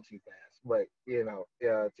I spoke too fast, but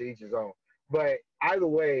to each his own. But either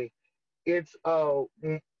way, it's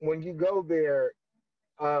when you go there,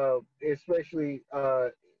 especially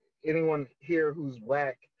anyone here who's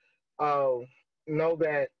black, know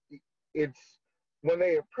that it's when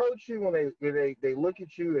they approach you, when they look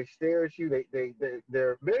at you, they stare at you,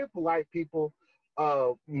 they're very polite people.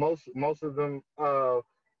 Most of them,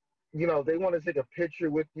 they want to take a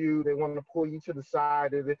picture with you. They want to pull you to the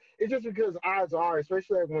side. It's just because odds are,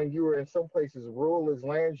 especially when you were in some places rural as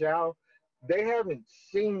Lanzhou, they haven't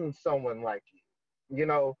seen someone like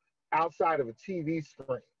you, outside of a TV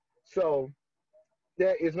screen. So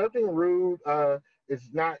there is nothing rude. It's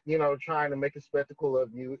not, trying to make a spectacle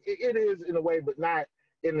of you. It is in a way, but not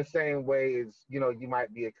in the same way as, you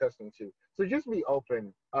might be accustomed to. So just be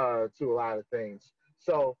open to a lot of things.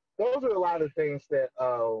 So those are a lot of things that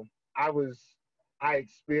I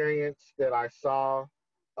experienced, that I saw.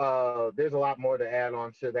 There's a lot more to add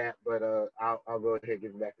on to that, but I'll go ahead and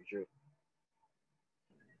give it back to Drew.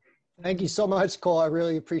 Thank you so much, Cole. I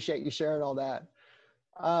really appreciate you sharing all that.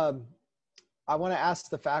 I want to ask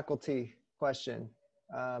the faculty question.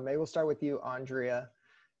 Maybe we'll start with you, Andrea.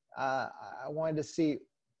 I wanted to see,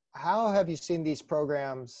 how have you seen these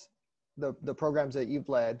programs, the programs that you've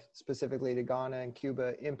led, specifically to Ghana and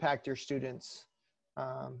Cuba, impact your students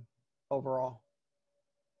overall?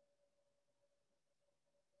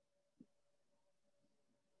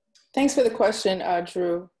 Thanks for the question,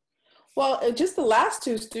 Drew. Well, just the last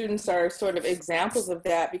 2 students are sort of examples of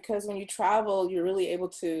that, because when you travel, you're really able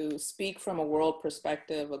to speak from a world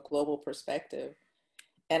perspective, a global perspective.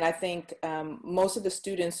 And I think most of the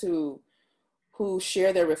students who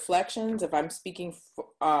share their reflections, if I'm speaking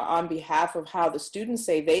on behalf of how the students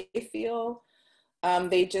say they feel,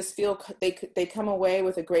 they just feel they come away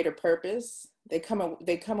with a greater purpose. They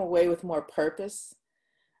come away with more purpose,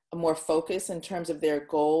 more focus in terms of their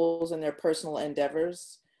goals and their personal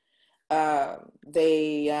endeavors.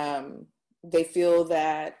 They feel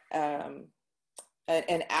that,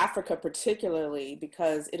 in Africa particularly,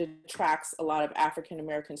 because it attracts a lot of African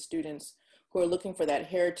American students who are looking for that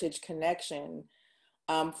heritage connection.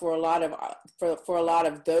 For a lot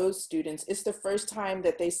of those students, it's the first time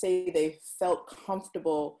that they say they felt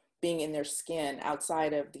comfortable being in their skin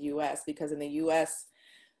outside of the U.S. Because in the U.S.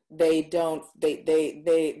 they don't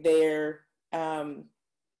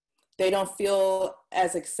feel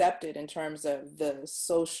as accepted in terms of the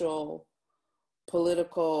social,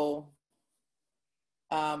 political,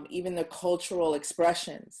 even the cultural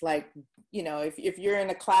expressions. Like, if you're in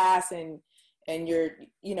a class and you're,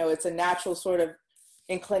 it's a natural sort of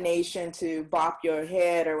inclination to bop your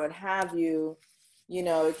head or what have you, you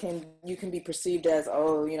can be perceived as,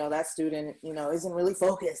 oh, that student, isn't really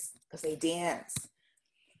focused because they dance.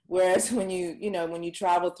 Whereas when you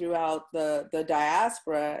travel throughout the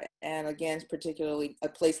diaspora, and again, particularly a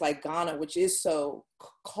place like Ghana, which is so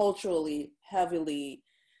culturally heavily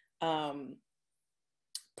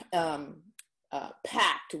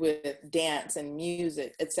packed with dance and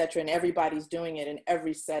music, etc., and everybody's doing it in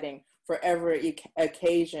every setting for every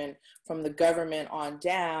occasion, from the government on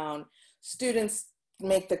down, students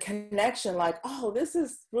make the connection, like, oh, this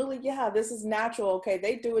is really, yeah, this is natural. Okay,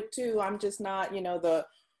 they do it too. I'm just not, you know, the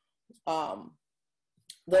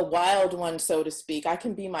wild one, so to speak. I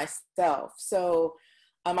can be myself. So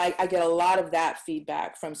I get a lot of that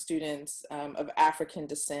feedback from students of African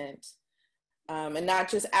descent, and not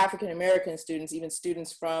just African American students, even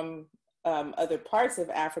students from other parts of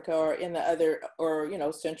Africa or in the other, or, you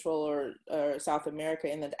know, Central or South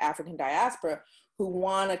America, in the African diaspora, who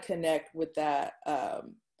want to connect with that,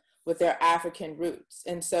 with their African roots.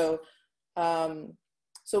 And so,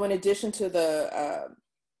 so in addition to the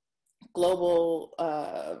global,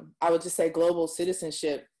 I would just say global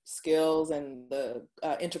citizenship skills and the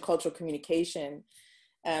intercultural communication,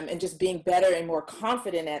 and just being better and more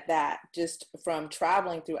confident at that, just from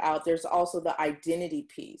traveling throughout, there's also the identity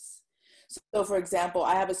piece. So for example,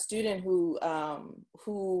 I have a student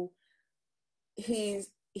who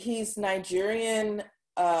he's Nigerian.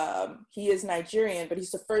 He is Nigerian, but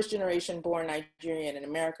he's the first generation born Nigerian in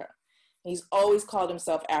America. He's always called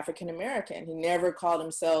himself African American. He never called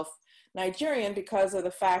himself Nigerian because of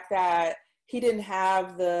the fact that he didn't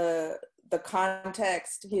have the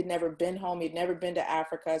context. He had never been home. He'd never been to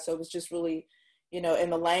Africa. So it was just really, you know,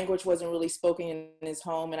 and the language wasn't really spoken in his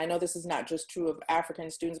home. And I know this is not just true of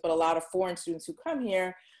African students, but a lot of foreign students who come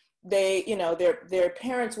here, they, you know, their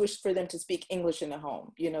parents wish for them to speak English in the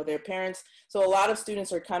home, you know, their parents. So a lot of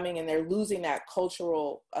students are coming and they're losing that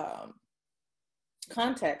cultural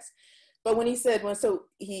context. But when he said, so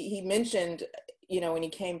he mentioned, you know, when he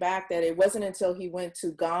came back, that it wasn't until he went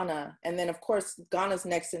to Ghana, and then of course, Ghana's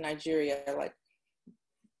next to Nigeria, like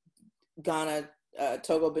Ghana,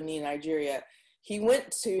 Togo, Benin, Nigeria. He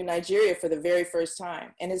went to Nigeria for the very first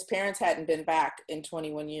time, and his parents hadn't been back in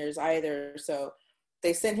 21 years either. So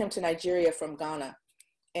they sent him to Nigeria from Ghana.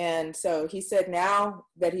 And so he said now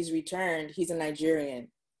that he's returned, he's a Nigerian.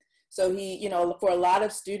 So he, you know, for a lot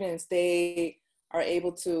of students, they are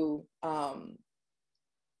able to,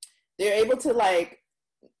 they're able to like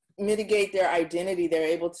mitigate their identity. They're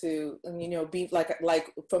able to, you know, be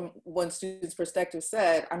like from one student's perspective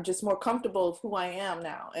said, I'm just more comfortable with who I am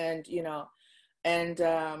now. And, you know, and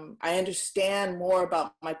I understand more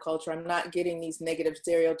about my culture. I'm not getting these negative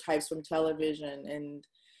stereotypes from television. And,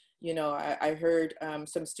 you know, I heard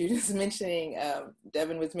some students mentioning,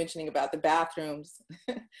 Devin was mentioning about the bathrooms.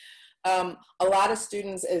 A lot of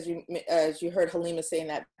students, as you heard Halima say in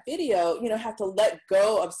that video, you know, have to let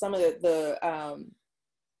go of some of the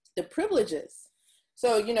privileges.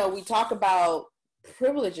 So, you know, we talk about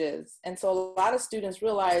privileges. And so a lot of students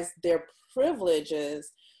realize their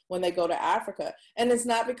privileges when they go to Africa. And it's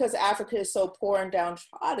not because Africa is so poor and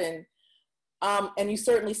downtrodden. And you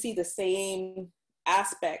certainly see the same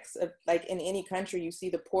aspects of, like in any country, you see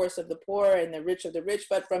the poorest of the poor and the rich of the rich,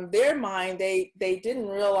 but from their mind, they didn't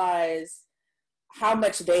realize how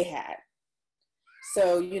much they had.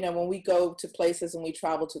 So, you know, when we go to places and we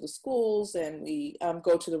travel to the schools and we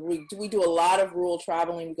go to we do a lot of rural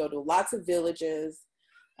traveling. We go to lots of villages.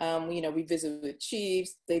 You know, we visit with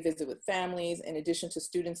chiefs, they visit with families. In addition to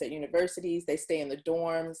students at universities, they stay in the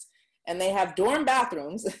dorms and they have dorm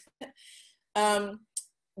bathrooms.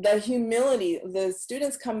 The humility, the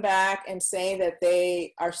students come back and say that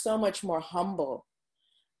they are so much more humble,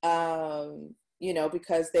 you know,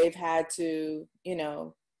 because they've had to, you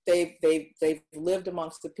know, they've lived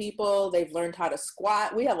amongst the people, they've learned how to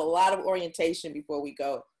squat. We have a lot of orientation before we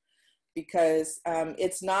go, because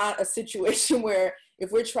it's not a situation where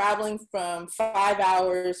if we're traveling from 5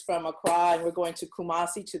 hours from Accra and we're going to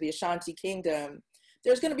Kumasi to the Ashanti Kingdom,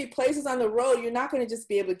 there's going to be places on the road you're not going to just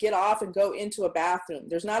be able to get off and go into a bathroom.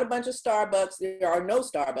 There's not a bunch of Starbucks. There are no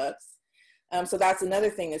Starbucks. So that's another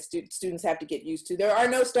thing that students have to get used to. There are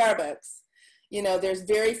no Starbucks. You know, there's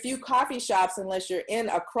very few coffee shops unless you're in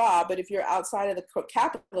Accra, but if you're outside of the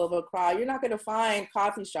capital of Accra, you're not going to find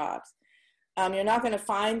coffee shops. You're not going to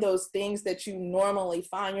find those things that you normally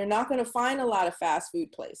find. You're not going to find a lot of fast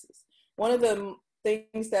food places. One of the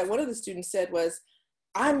things that one of the students said was,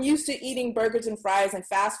 I'm used to eating burgers and fries and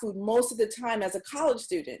fast food most of the time as a college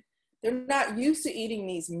student. They're not used to eating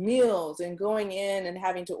these meals and going in and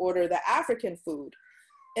having to order the African food.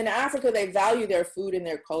 In Africa, they value their food and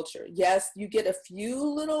their culture. Yes, you get a few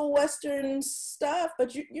little Western stuff,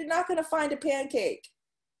 but you're not going to find a pancake.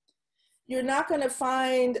 You're not going to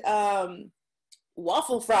find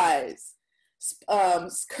waffle fries,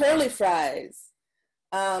 curly fries.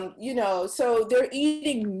 You know, so they're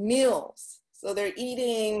eating meals. So they're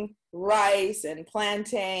eating rice and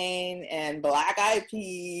plantain and black-eyed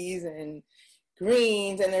peas and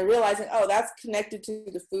greens, and they're realizing, oh, that's connected to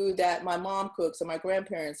the food that my mom cooks or my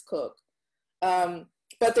grandparents cook. But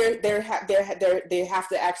they have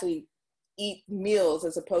to actually eat meals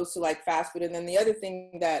as opposed to like fast food. And then the other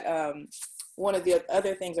thing that, one of the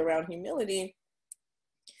other things around humility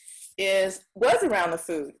was around the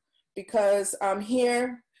food, because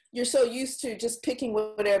here you're so used to just picking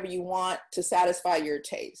whatever you want to satisfy your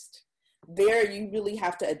taste. There you really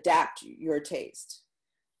have to adapt your taste.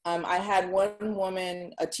 I had one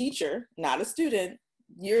woman, a teacher, not a student,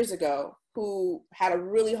 years ago, who had a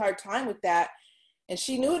really hard time with that. And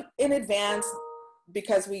she knew it in advance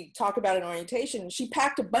because we talked about it in orientation. She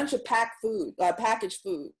packed a bunch of packaged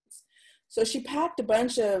foods. So she packed a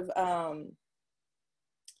bunch of, I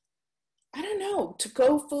don't know,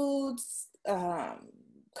 to-go foods,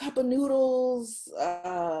 cup of noodles,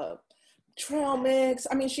 trail mix.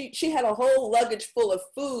 I mean, she had a whole luggage full of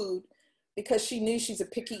food because she knew she's a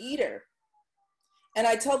picky eater. And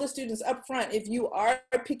I tell the students up front, if you are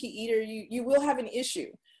a picky eater, you will have an issue,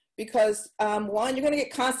 because one, you're going to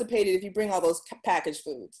get constipated if you bring all those packaged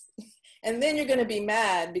foods. And then you're going to be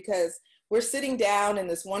mad because we're sitting down in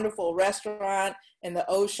this wonderful restaurant in the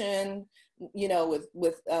ocean, you know,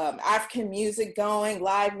 with African music going,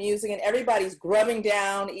 live music, and everybody's grubbing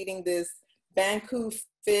down, eating this Banku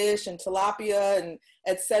fish and tilapia and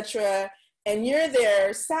etc. And you're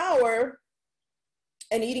there sour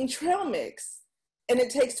and eating trail mix. And it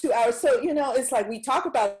takes 2 hours. So, you know, it's like we talk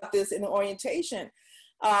about this in the orientation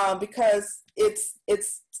because it's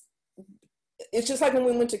just like when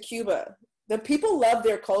we went to Cuba. The people love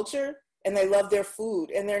their culture and they love their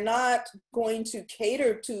food, and they're not going to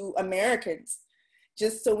cater to Americans.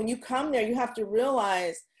 Just so when you come there, you have to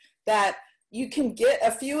realize that you can get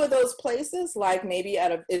a few of those places, like maybe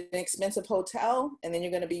at an expensive hotel, and then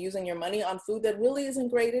you're going to be using your money on food that really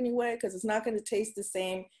isn't great anyway, because it's not going to taste the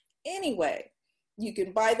same anyway. You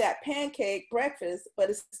can buy that pancake breakfast,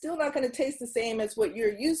 but it's still not going to taste the same as what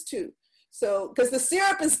you're used to. So, because the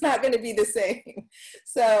syrup is not going to be the same.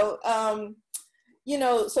 So, you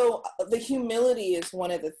know, so the humility is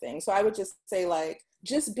one of the things. So I would just say, like,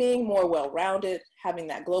 just being more well-rounded, having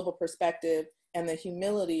that global perspective, and the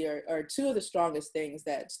humility are two of the strongest things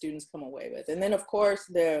that students come away with. And then, of course,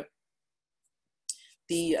 the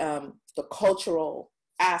cultural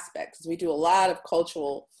aspects. We do a lot of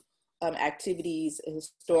cultural activities,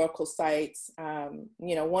 historical sites.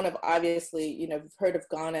 You know, one of, obviously, you know, you've heard of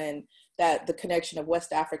Ghana and that the connection of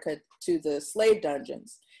West Africa to the slave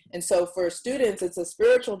dungeons. And so for students, it's a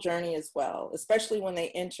spiritual journey as well, especially when they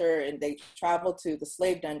enter and they travel to the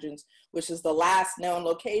slave dungeons, which is the last known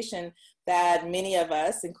location that many of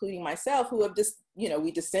us, including myself, who have just, you know,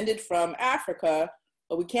 we descended from Africa,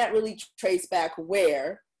 but we can't really trace back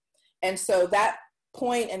where. And so that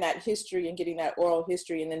point in that history and getting that oral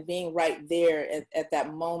history and then being right there at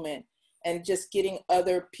that moment and just getting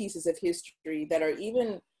other pieces of history that are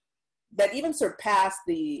even surpass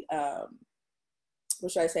the,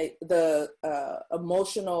 what should I say, the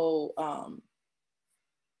emotional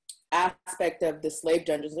aspect of the slave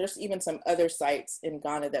dungeons. There's even some other sites in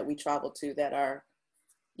Ghana that we travel to that are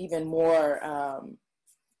even more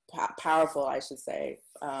powerful, I should say,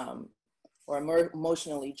 or more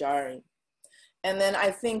emotionally jarring. And then I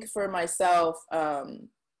think for myself,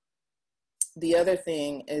 the other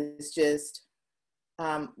thing is just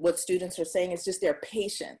what students are saying is just their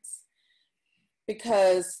patience,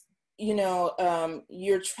 because, you know,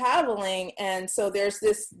 you're traveling, and so there's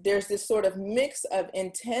this sort of mix of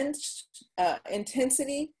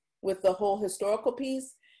intensity with the whole historical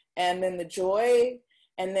piece, and then the joy,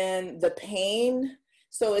 and then the pain.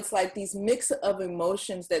 So it's like these mix of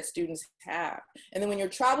emotions that students have. And then when you're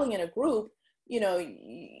traveling in a group, you know,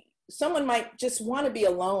 someone might just want to be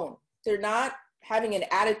alone. They're not having an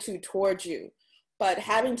attitude towards you, but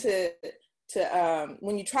having to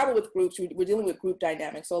when you travel with groups, we're dealing with group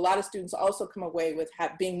dynamics. So a lot of students also come away with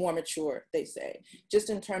being more mature, they say, just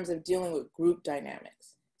in terms of dealing with group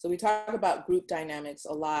dynamics. So we talk about group dynamics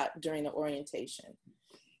a lot during the orientation.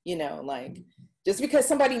 You know, like, just because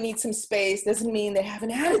somebody needs some space doesn't mean they have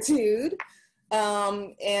an attitude.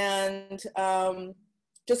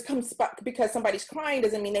 Just because somebody's crying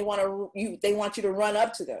doesn't mean they want you to run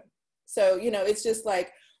up to them. So, you know, it's just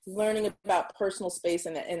like learning about personal space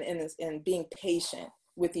and being patient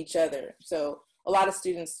with each other. So a lot of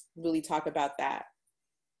students really talk about that.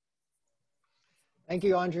 Thank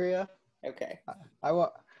you, Andrea. Okay.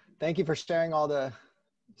 Thank you for sharing all the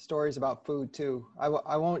stories about food too.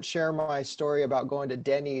 I won't share my story about going to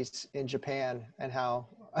Denny's in Japan and how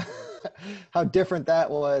different that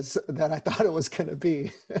was than I thought it was going to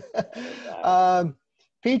be.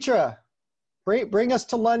 Petra, bring us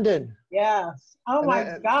to London. Yes. Oh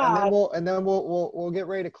my God. And then we'll get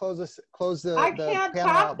ready to close the I can't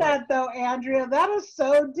top that though, Andrea. That is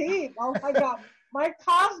so deep. Oh my God. my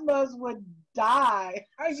Cosmos would die.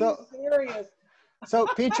 Are you serious? So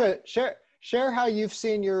Petra, share how you've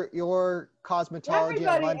seen your cosmetology in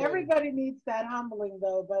London. Everybody needs that humbling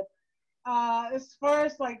though, but as far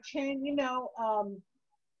as like change, of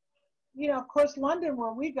course, London,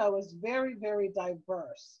 where we go, is very, very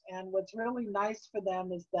diverse. And what's really nice for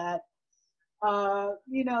them is that,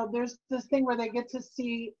 there's this thing where they get to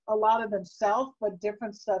see a lot of themselves, but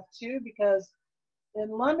different stuff too, because in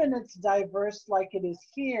London, it's diverse like it is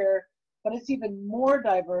here, but it's even more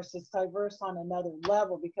diverse. It's diverse on another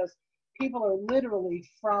level because people are literally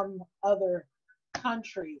from other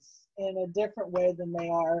countries in a different way than they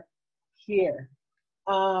are here.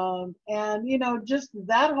 And just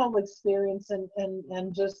that whole experience and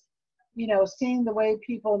just, seeing the way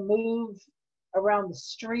people move around the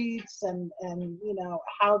streets and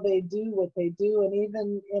how they do what they do. And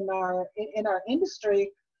even in our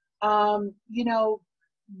industry,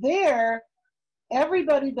 there,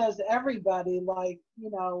 everybody does everybody. Like,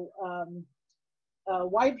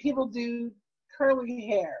 white people do curly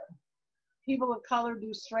hair. People of color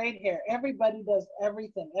do straight hair. Everybody does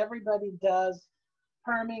everything. Everybody does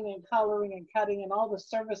perming and coloring and cutting and all the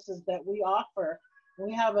services that we offer.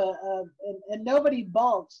 We have and nobody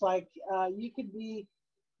bulks. Like you could be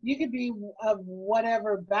of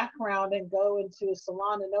whatever background and go into a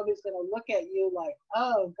salon and nobody's going to look at you like,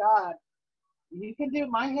 oh God, you can do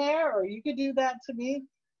my hair or you could do that to me.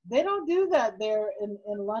 They don't do that there in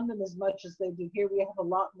London as much as they do here. We have a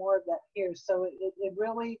lot more of that here. So it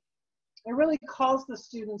really calls the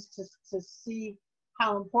students to see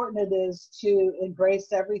how important it is to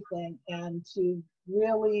embrace everything and to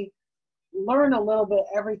really learn a little bit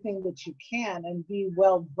everything that you can and be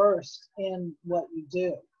well versed in what you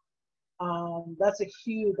do. That's a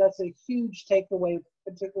huge takeaway,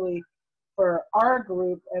 particularly for our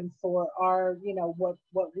group and for our,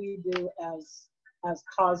 what we do as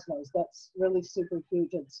Cosmos. That's really super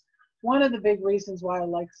huge. It's one of the big reasons why I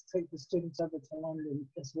like to take the students over to London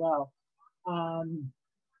as well.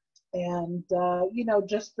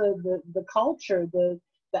 Just the culture,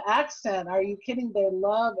 the accent. Are you kidding? They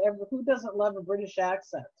love who doesn't love a British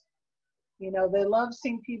accent? They love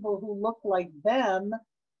seeing people who look like them,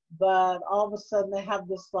 but all of a sudden they have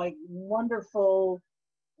this like wonderful,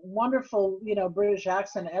 British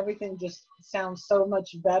accent. Everything just sounds so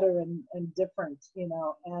much better and different, and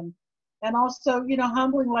also,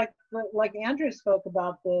 humbling, like Andrea spoke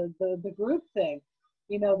about the group thing,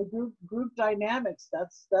 the group dynamics.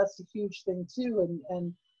 That's a huge thing too.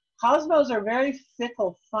 And Cosmos are very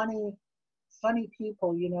fickle, funny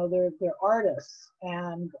people. They're artists,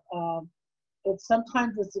 and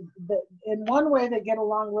sometimes in one way they get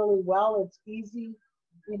along really well. It's easy,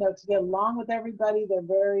 to get along with everybody. They're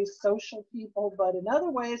very social people, but in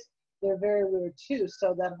other ways they're very weird too.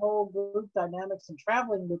 So that whole group dynamics and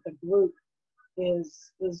traveling with the group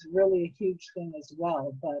is really a huge thing as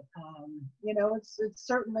well. But it's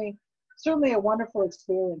certainly a wonderful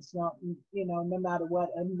experience, no matter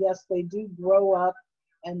what. And yes, they do grow up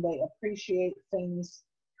and they appreciate things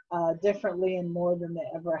differently and more than they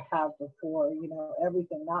ever have before.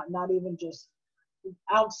 Everything, not even just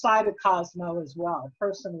outside of Cosmo as well.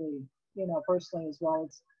 Personally as well.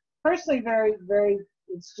 It's personally very, very.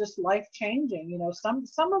 It's just life changing. Some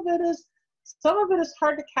of it is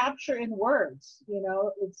hard to capture in words.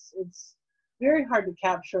 It's very hard to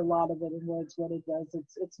capture a lot of it in words. What it does,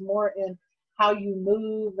 it's more in how you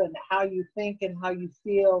move and how you think and how you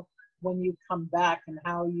feel when you come back, and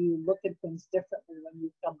how you look at things differently when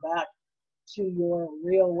you come back to your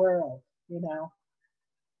real world.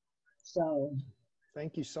 So.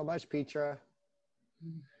 Thank you so much, Petra.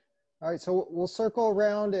 All right, so we'll circle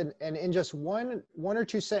around and in just one or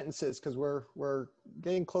two sentences, because we're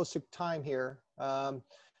getting close to time here. So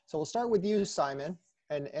we'll start with you, Simon.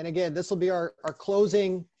 And again, this will be our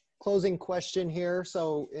closing question here.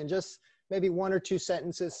 So in just maybe one or two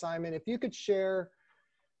sentences, Simon, if you could share,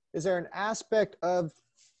 is there an aspect of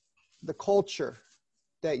the culture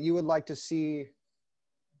that you would like to see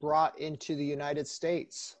brought into the United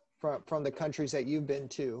States from the countries that you've been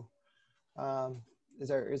to?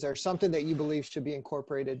 Is there something that you believe should be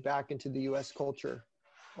incorporated back into the U.S. culture,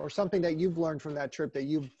 or something that you've learned from that trip that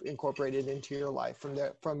you've incorporated into your life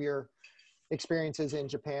from your experiences in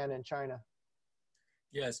Japan and China?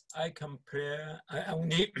 Yes, I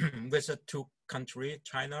only visit two countries,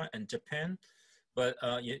 China and Japan, but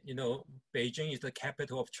Beijing is the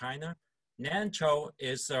capital of China. Nanzhou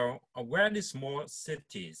is a very small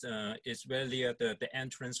city. It's really the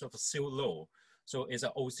entrance of Silk, so it's an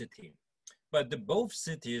old city. But both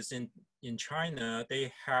cities in China,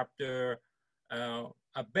 they have the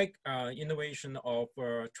a big innovation of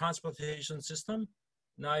transportation system.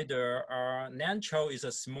 Neither Nanchao is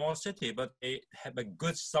a small city, but they have a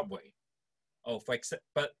good subway.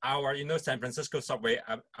 But our, San Francisco subway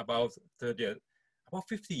about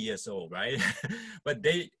 50 years old, right? But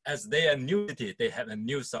as they are new city, they have a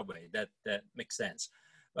new subway. That makes sense.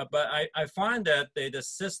 But I find that the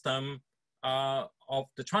system of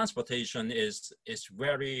the transportation is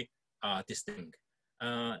very distinct.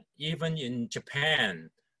 Even in Japan,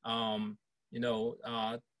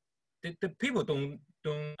 the people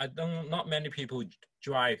not many people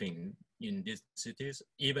driving in these cities,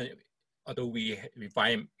 even although we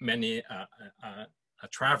find many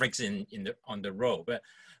traffics on the road,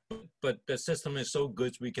 but the system is so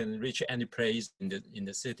good we can reach any place in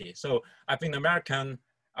the city. So I think American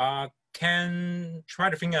can try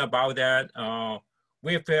to think about that.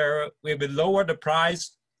 We will lower the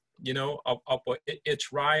price, of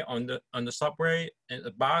each ride on the subway and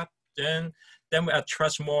the bus. Then we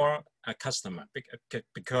attract more customer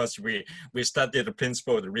because we study the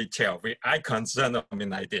principle of the retail. I concern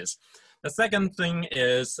like this. The second thing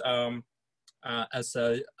is as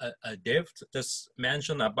a gift, just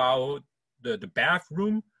mentioned about the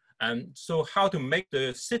bathroom, and so how to make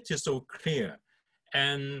the city so clear.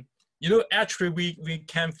 And actually we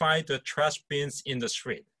can find the trash bins in the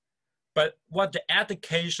street, but what the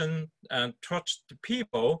education taught the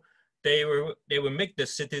people, they will make the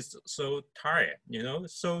cities so tired,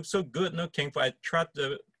 so good looking for attract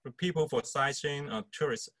the people for sightseeing or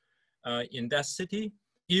tourists in that city.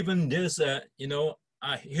 Even there's a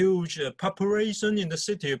huge population in the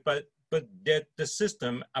city, but the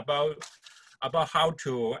system about how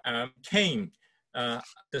to maintain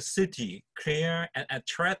the city clear and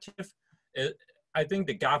attractive. I think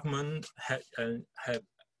the government have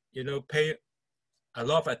pay a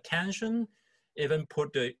lot of attention, even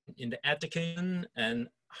put in the education and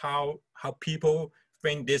how people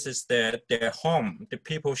think this is their home. The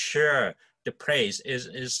people share the place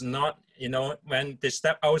is not, when they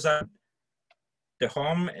step outside the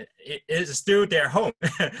home, it is still their home.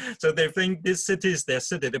 So they think this city is their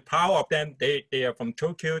city. The power of them, they are from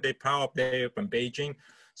Tokyo, they power of they are from Beijing.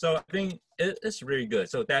 So I think it's really good.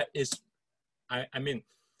 So that is,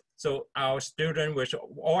 so our students were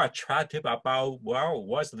all attractive about,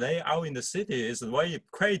 what's they out in the city is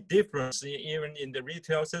quite different, even in the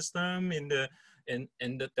retail system, in the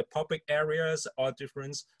public areas, all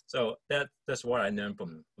different. So that's what I learned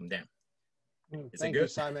from them. Thank you,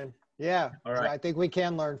 Simon. Yeah, all right. I think we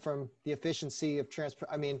can learn from the efficiency of transport.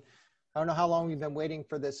 I don't know how long we've been waiting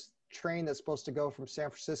for this train that's supposed to go from San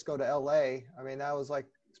Francisco to LA. that was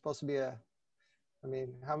supposed to be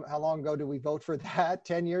how long ago did we vote for that?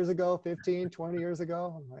 10 years ago, 15, 20 years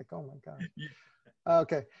ago? I'm like, oh my God.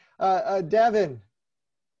 Okay. Devin,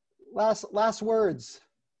 last words.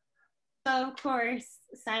 So of course,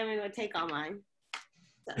 Simon would take all mine.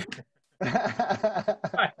 So.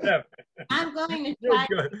 I'm going to try.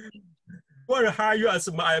 Want to hire you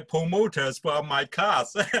as my promoters for my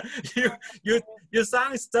class. you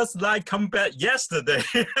sound just like come back yesterday.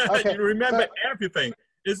 Okay, you remember everything.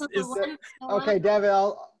 Okay,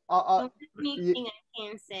 Devin. One thing I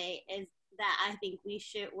can say is that I think we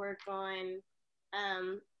should work on,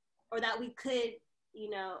 or that we could,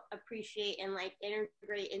 appreciate and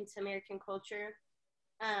integrate into American culture.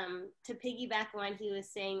 To piggyback on what he was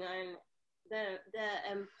saying on the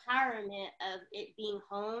empowerment of it being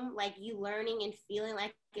home, you learning and feeling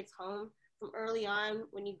like it's home from early on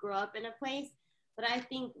when you grow up in a place. But I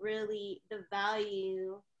think really the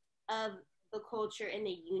value of the culture and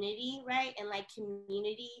the unity, right? And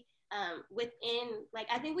community within,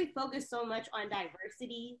 I think we focus so much on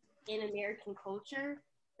diversity in American culture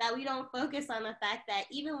that we don't focus on the fact that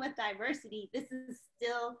even with diversity, this is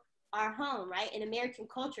still our home, right? And American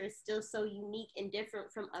culture is still so unique and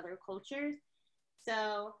different from other cultures.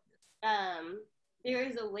 So there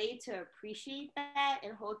is a way to appreciate that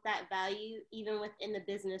and hold that value even within the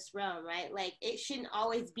business realm, right? It shouldn't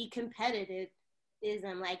always be competitivism.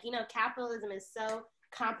 Capitalism is so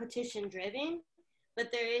competition driven, but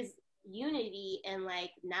there is unity and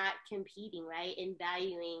not competing, right? And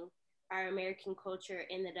valuing our American culture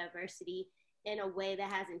and the diversity in a way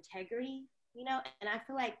that has integrity, and I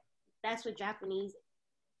feel like that's what Japanese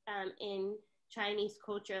in Chinese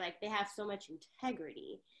culture, they have so much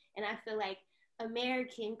integrity. And I feel like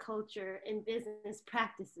American culture and business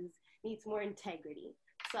practices needs more integrity.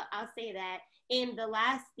 So I'll say that. And the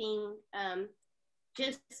last thing,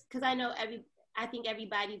 just because I think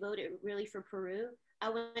everybody voted really for Peru. I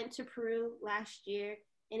went to Peru last year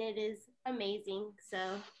and it is amazing.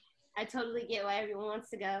 So I totally get why everyone wants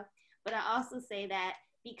to go. But I also say that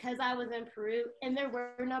because I was in Peru and there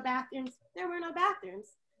were no bathrooms, there were no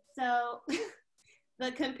bathrooms. So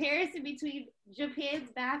the comparison between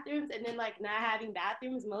Japan's bathrooms and then like not having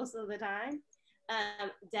bathrooms most of the time,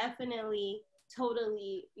 definitely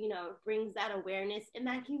totally, you know, brings that awareness and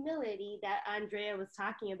that humility that Andrea was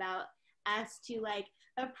talking about, as to like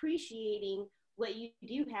appreciating what you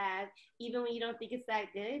do have, even when you don't think it's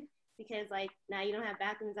that good, because like now you don't have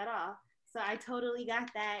bathrooms at all. So I totally got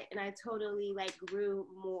that, and I totally like grew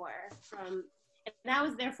more from, and I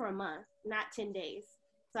was there for a month, not 10 days.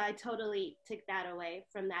 So I totally took that away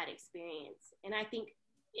from that experience. And I think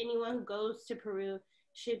anyone who goes to Peru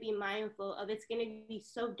should be mindful of, it's going to be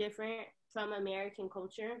so different from American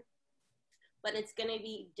culture, but it's going to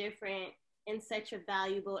be different in such a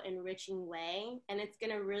valuable, enriching way. And it's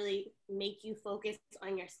going to really make you focus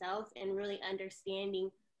on yourself and really understanding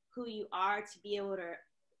who you are to be able to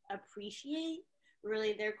appreciate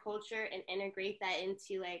really their culture and integrate that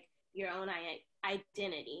into like your own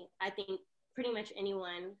identity. I think pretty much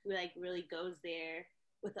anyone who like really goes there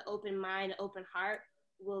with an open mind, open heart,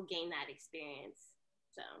 will gain that experience.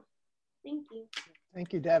 So thank you.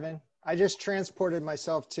 Thank you, Devin. I just transported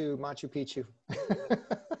myself to Machu Picchu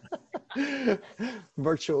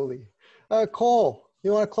virtually. Cole,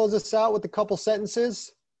 you want to close us out with a couple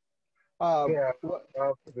sentences? Yeah,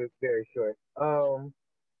 I'll keep it very short.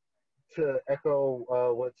 To echo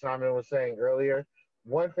what Simon was saying earlier,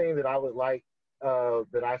 one thing that I would like,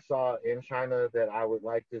 that I saw in China that I would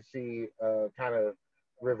like to see kind of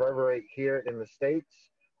reverberate here in the States,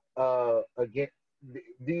 again,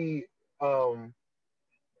 the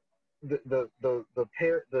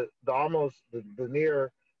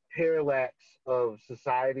near parallax of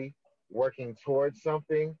society working towards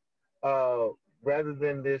something, rather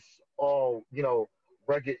than this all, you know,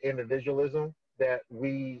 rugged individualism that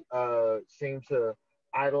we seem to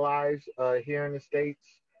idolize here in the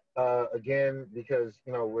States. Again, because,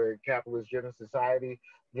 you know, we're a capitalist driven society.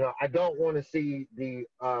 You know, I don't want to see the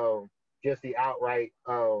just the outright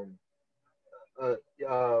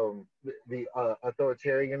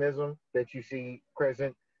authoritarianism that you see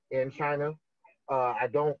present in China. I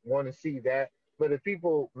don't want to see that. But if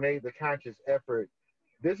people made the conscious effort,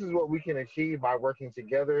 this is what we can achieve by working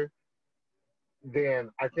together, then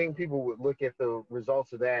I think people would look at the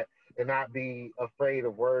results of that and not be afraid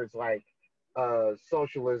of words like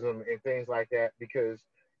socialism and things like that, because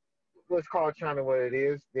let's call China what it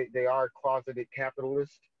is. They are closeted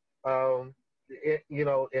capitalists, you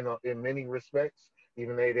know, in many respects,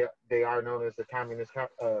 even though they are known as the Communist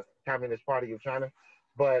Party of China.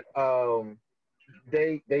 But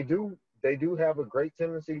they do have a great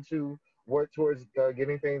tendency to work towards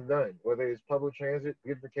getting things done, whether it's public transit,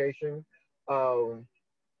 beautification,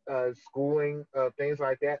 schooling, things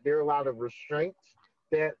like that. There are a lot of restraints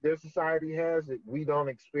that their society has that we don't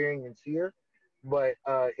experience here. But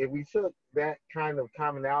if we took that kind of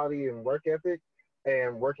commonality and work ethic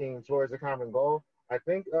and working towards a common goal, I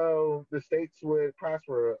think the states would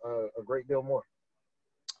prosper a great deal more.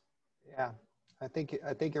 Yeah, I think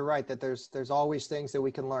you're right that there's always things that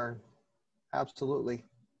we can learn. Absolutely.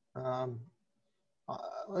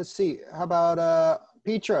 Let's see. How about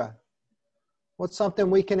Petra? What's something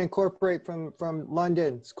we can incorporate from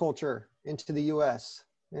London's culture into the U.S.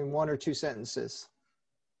 in 1 or 2 sentences?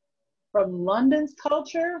 From London's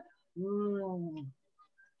culture?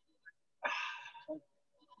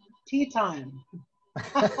 Tea time.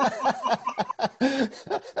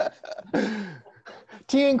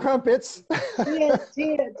 Tea and crumpets.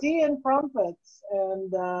 tea and crumpets.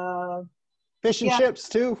 And fish and chips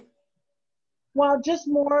too. Well, just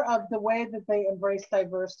more of the way that they embrace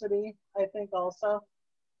diversity, I think also.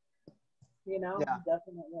 You know,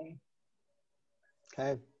 definitely.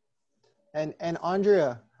 Okay. And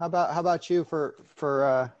Andrea, how about you for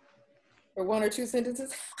 1 or 2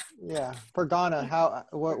 sentences? Yeah, for Ghana,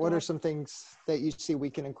 what are some things that you see we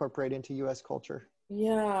can incorporate into U.S. culture?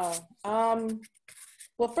 Yeah.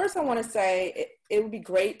 Well, first I want to say it would be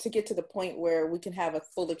great to get to the point where we can have a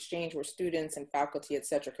full exchange where students and faculty, et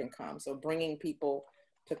cetera, can come. So bringing people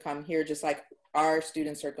to come here, just like our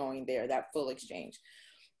students are going there, that full exchange.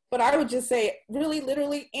 But I would just say really,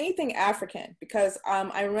 literally anything African, because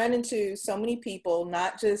I run into so many people,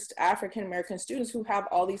 not just African-American students, who have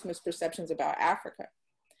all these misperceptions about Africa.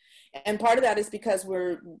 And part of that is because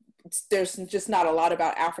there's just not a lot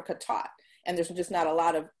about Africa taught. And there's just not a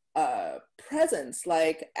lot of presence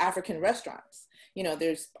like African restaurants. You know,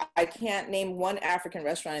 I can't name one African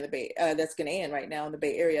restaurant in the Bay that's Ghanaian right now in the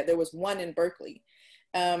Bay Area. There was one in Berkeley.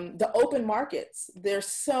 The open markets, there's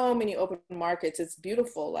so many open markets. It's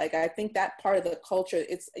beautiful. Like, I think that part of the culture,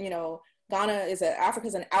 it's, you know,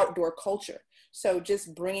 Africa's an outdoor culture. So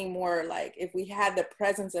just bringing more, like, if we had the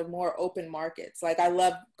presence of more open markets, like I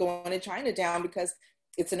love going to Chinatown because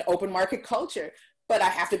it's an open market culture, but I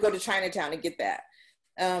have to go to Chinatown to get that.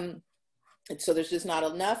 So there's just not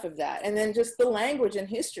enough of that. And then just the language and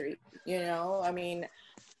history, you know, I mean,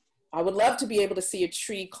 I would love to be able to see a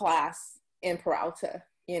tree class in Peralta.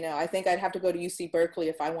 You know, I think I'd have to go to UC Berkeley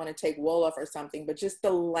if I want to take Wolof or something, but just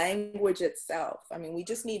the language itself. I mean, we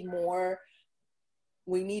just need more,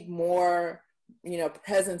 you know,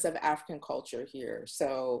 presence of African culture here.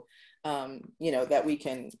 So, you know, that we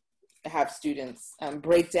can have students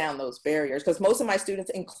break down those barriers. Because most of my students,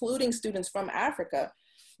 including students from Africa,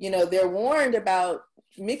 you know, they're warned about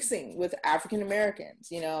mixing with African Americans.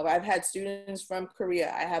 You know, I've had students from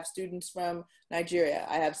Korea. I have students from Nigeria.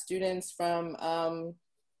 I have students from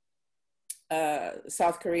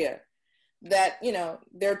South Korea that, you know,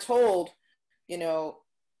 they're told, you know,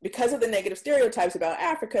 because of the negative stereotypes about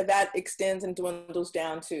Africa, that extends and dwindles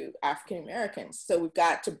down to African Americans. So we've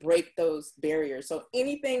got to break those barriers. So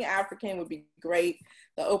anything African would be great.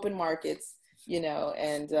 The open markets, you know,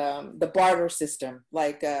 and the barter system.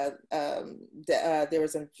 Like there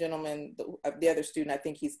was a gentleman, the other student, I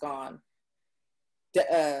think he's gone.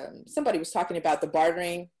 Somebody was talking about the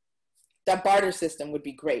bartering. That barter system would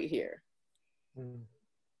be great here.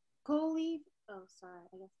 Coley. Oh,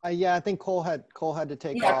 sorry. Yeah, I think Cole had to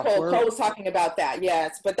take off. Yeah, Cole was talking about that.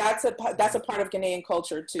 Yes, but that's a part of Ghanaian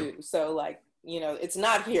culture too. So, like, you know, it's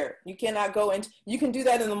not here. You cannot go into. You can do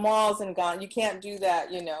that in the malls in Ghana. You can't do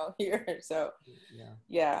that, you know, here. So,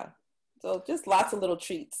 yeah. So just lots of little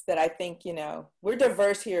treats that I think, you know, we're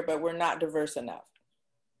diverse here, but we're not diverse enough.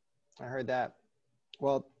 I heard that.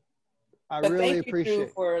 Well, I really appreciate you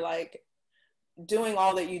for like doing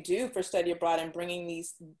all that you do for study abroad and bringing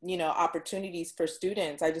these, you know, opportunities for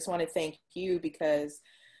students. I just want to thank you because,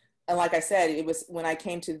 and like I said, it was when I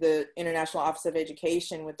came to the International Office of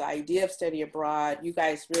Education with the idea of study abroad, you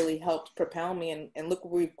guys really helped propel me, and look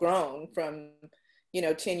where we've grown from, you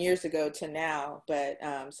know, 10 years ago to now. But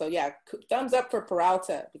so yeah, thumbs up for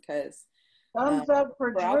Peralta because thumbs up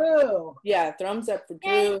for Drew. Yeah, thumbs up for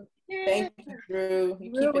Drew. Thank you, Drew.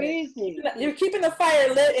 You're keeping the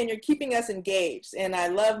fire lit and you're keeping us engaged. And I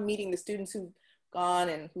love meeting the students who've gone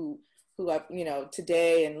and who I've, you know,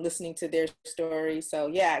 today and listening to their stories. So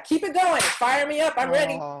yeah, keep it going. Fire me up. I'm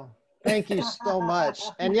ready. Thank you so much.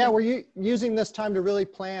 And yeah, we're using this time to really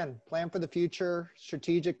plan for the future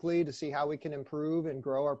strategically to see how we can improve and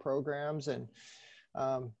grow our programs. And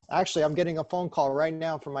actually, I'm getting a phone call right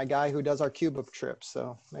now from my guy who does our Cuba trips.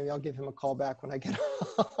 So maybe I'll give him a call back when I get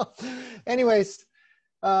home. Anyways,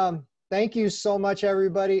 thank you so much,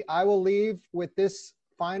 everybody. I will leave with this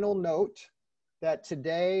final note that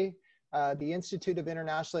today, the Institute of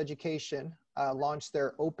International Education launched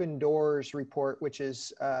their Open Doors report, which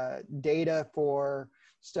is data for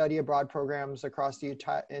study abroad programs across the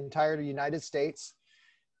entire United States.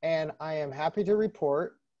 And I am happy to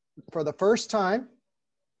report, for the first time,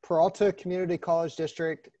 Peralta Community College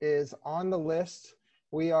District is on the list.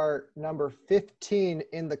 We are number 15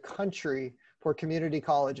 in the country for community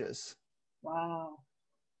colleges. Wow.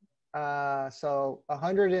 So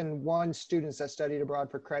 101 students that studied abroad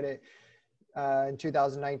for credit in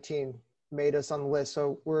 2019 made us on the list.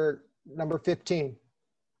 So we're number 15.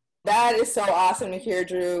 That is so awesome to hear,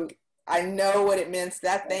 Drew. I know what it means.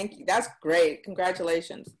 Thank you. That's great.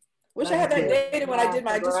 Congratulations. Wish I had that data when I did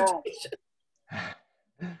my dissertation.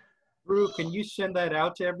 Drew, can you send that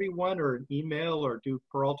out to everyone, or an email, or do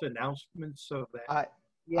Peralta announcements so that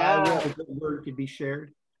the word could be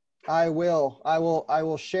shared? I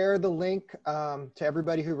will share the link to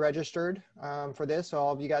everybody who registered for this, so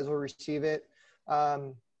all of you guys will receive it.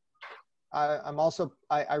 I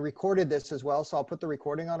recorded this as well, so I'll put the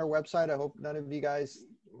recording on our website. I hope none of you guys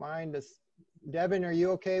mind. Devin, are you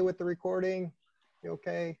okay with the recording? You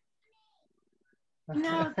okay?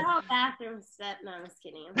 No, the whole bathroom set. No, I'm just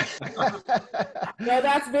kidding. No,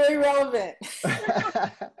 that's very relevant.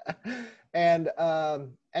 And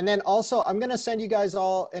then also, I'm going to send you guys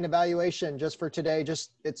all an evaluation just for today.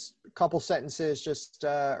 It's a couple sentences,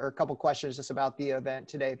 or a couple questions just about the event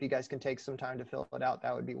today. If you guys can take some time to fill it out,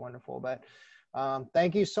 that would be wonderful. But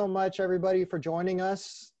thank you so much, everybody, for joining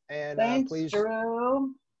us. And thanks, please,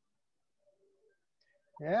 Drew.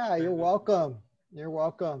 Yeah, you're welcome. You're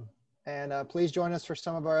welcome. And please join us for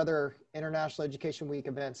some of our other International Education Week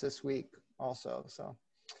events this week also. So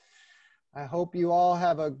I hope you all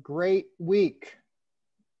have a great week.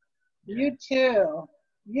 You too.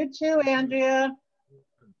 You too, Andrea.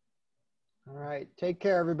 All right. Take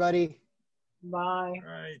care, everybody. Bye.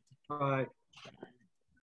 All right. Bye.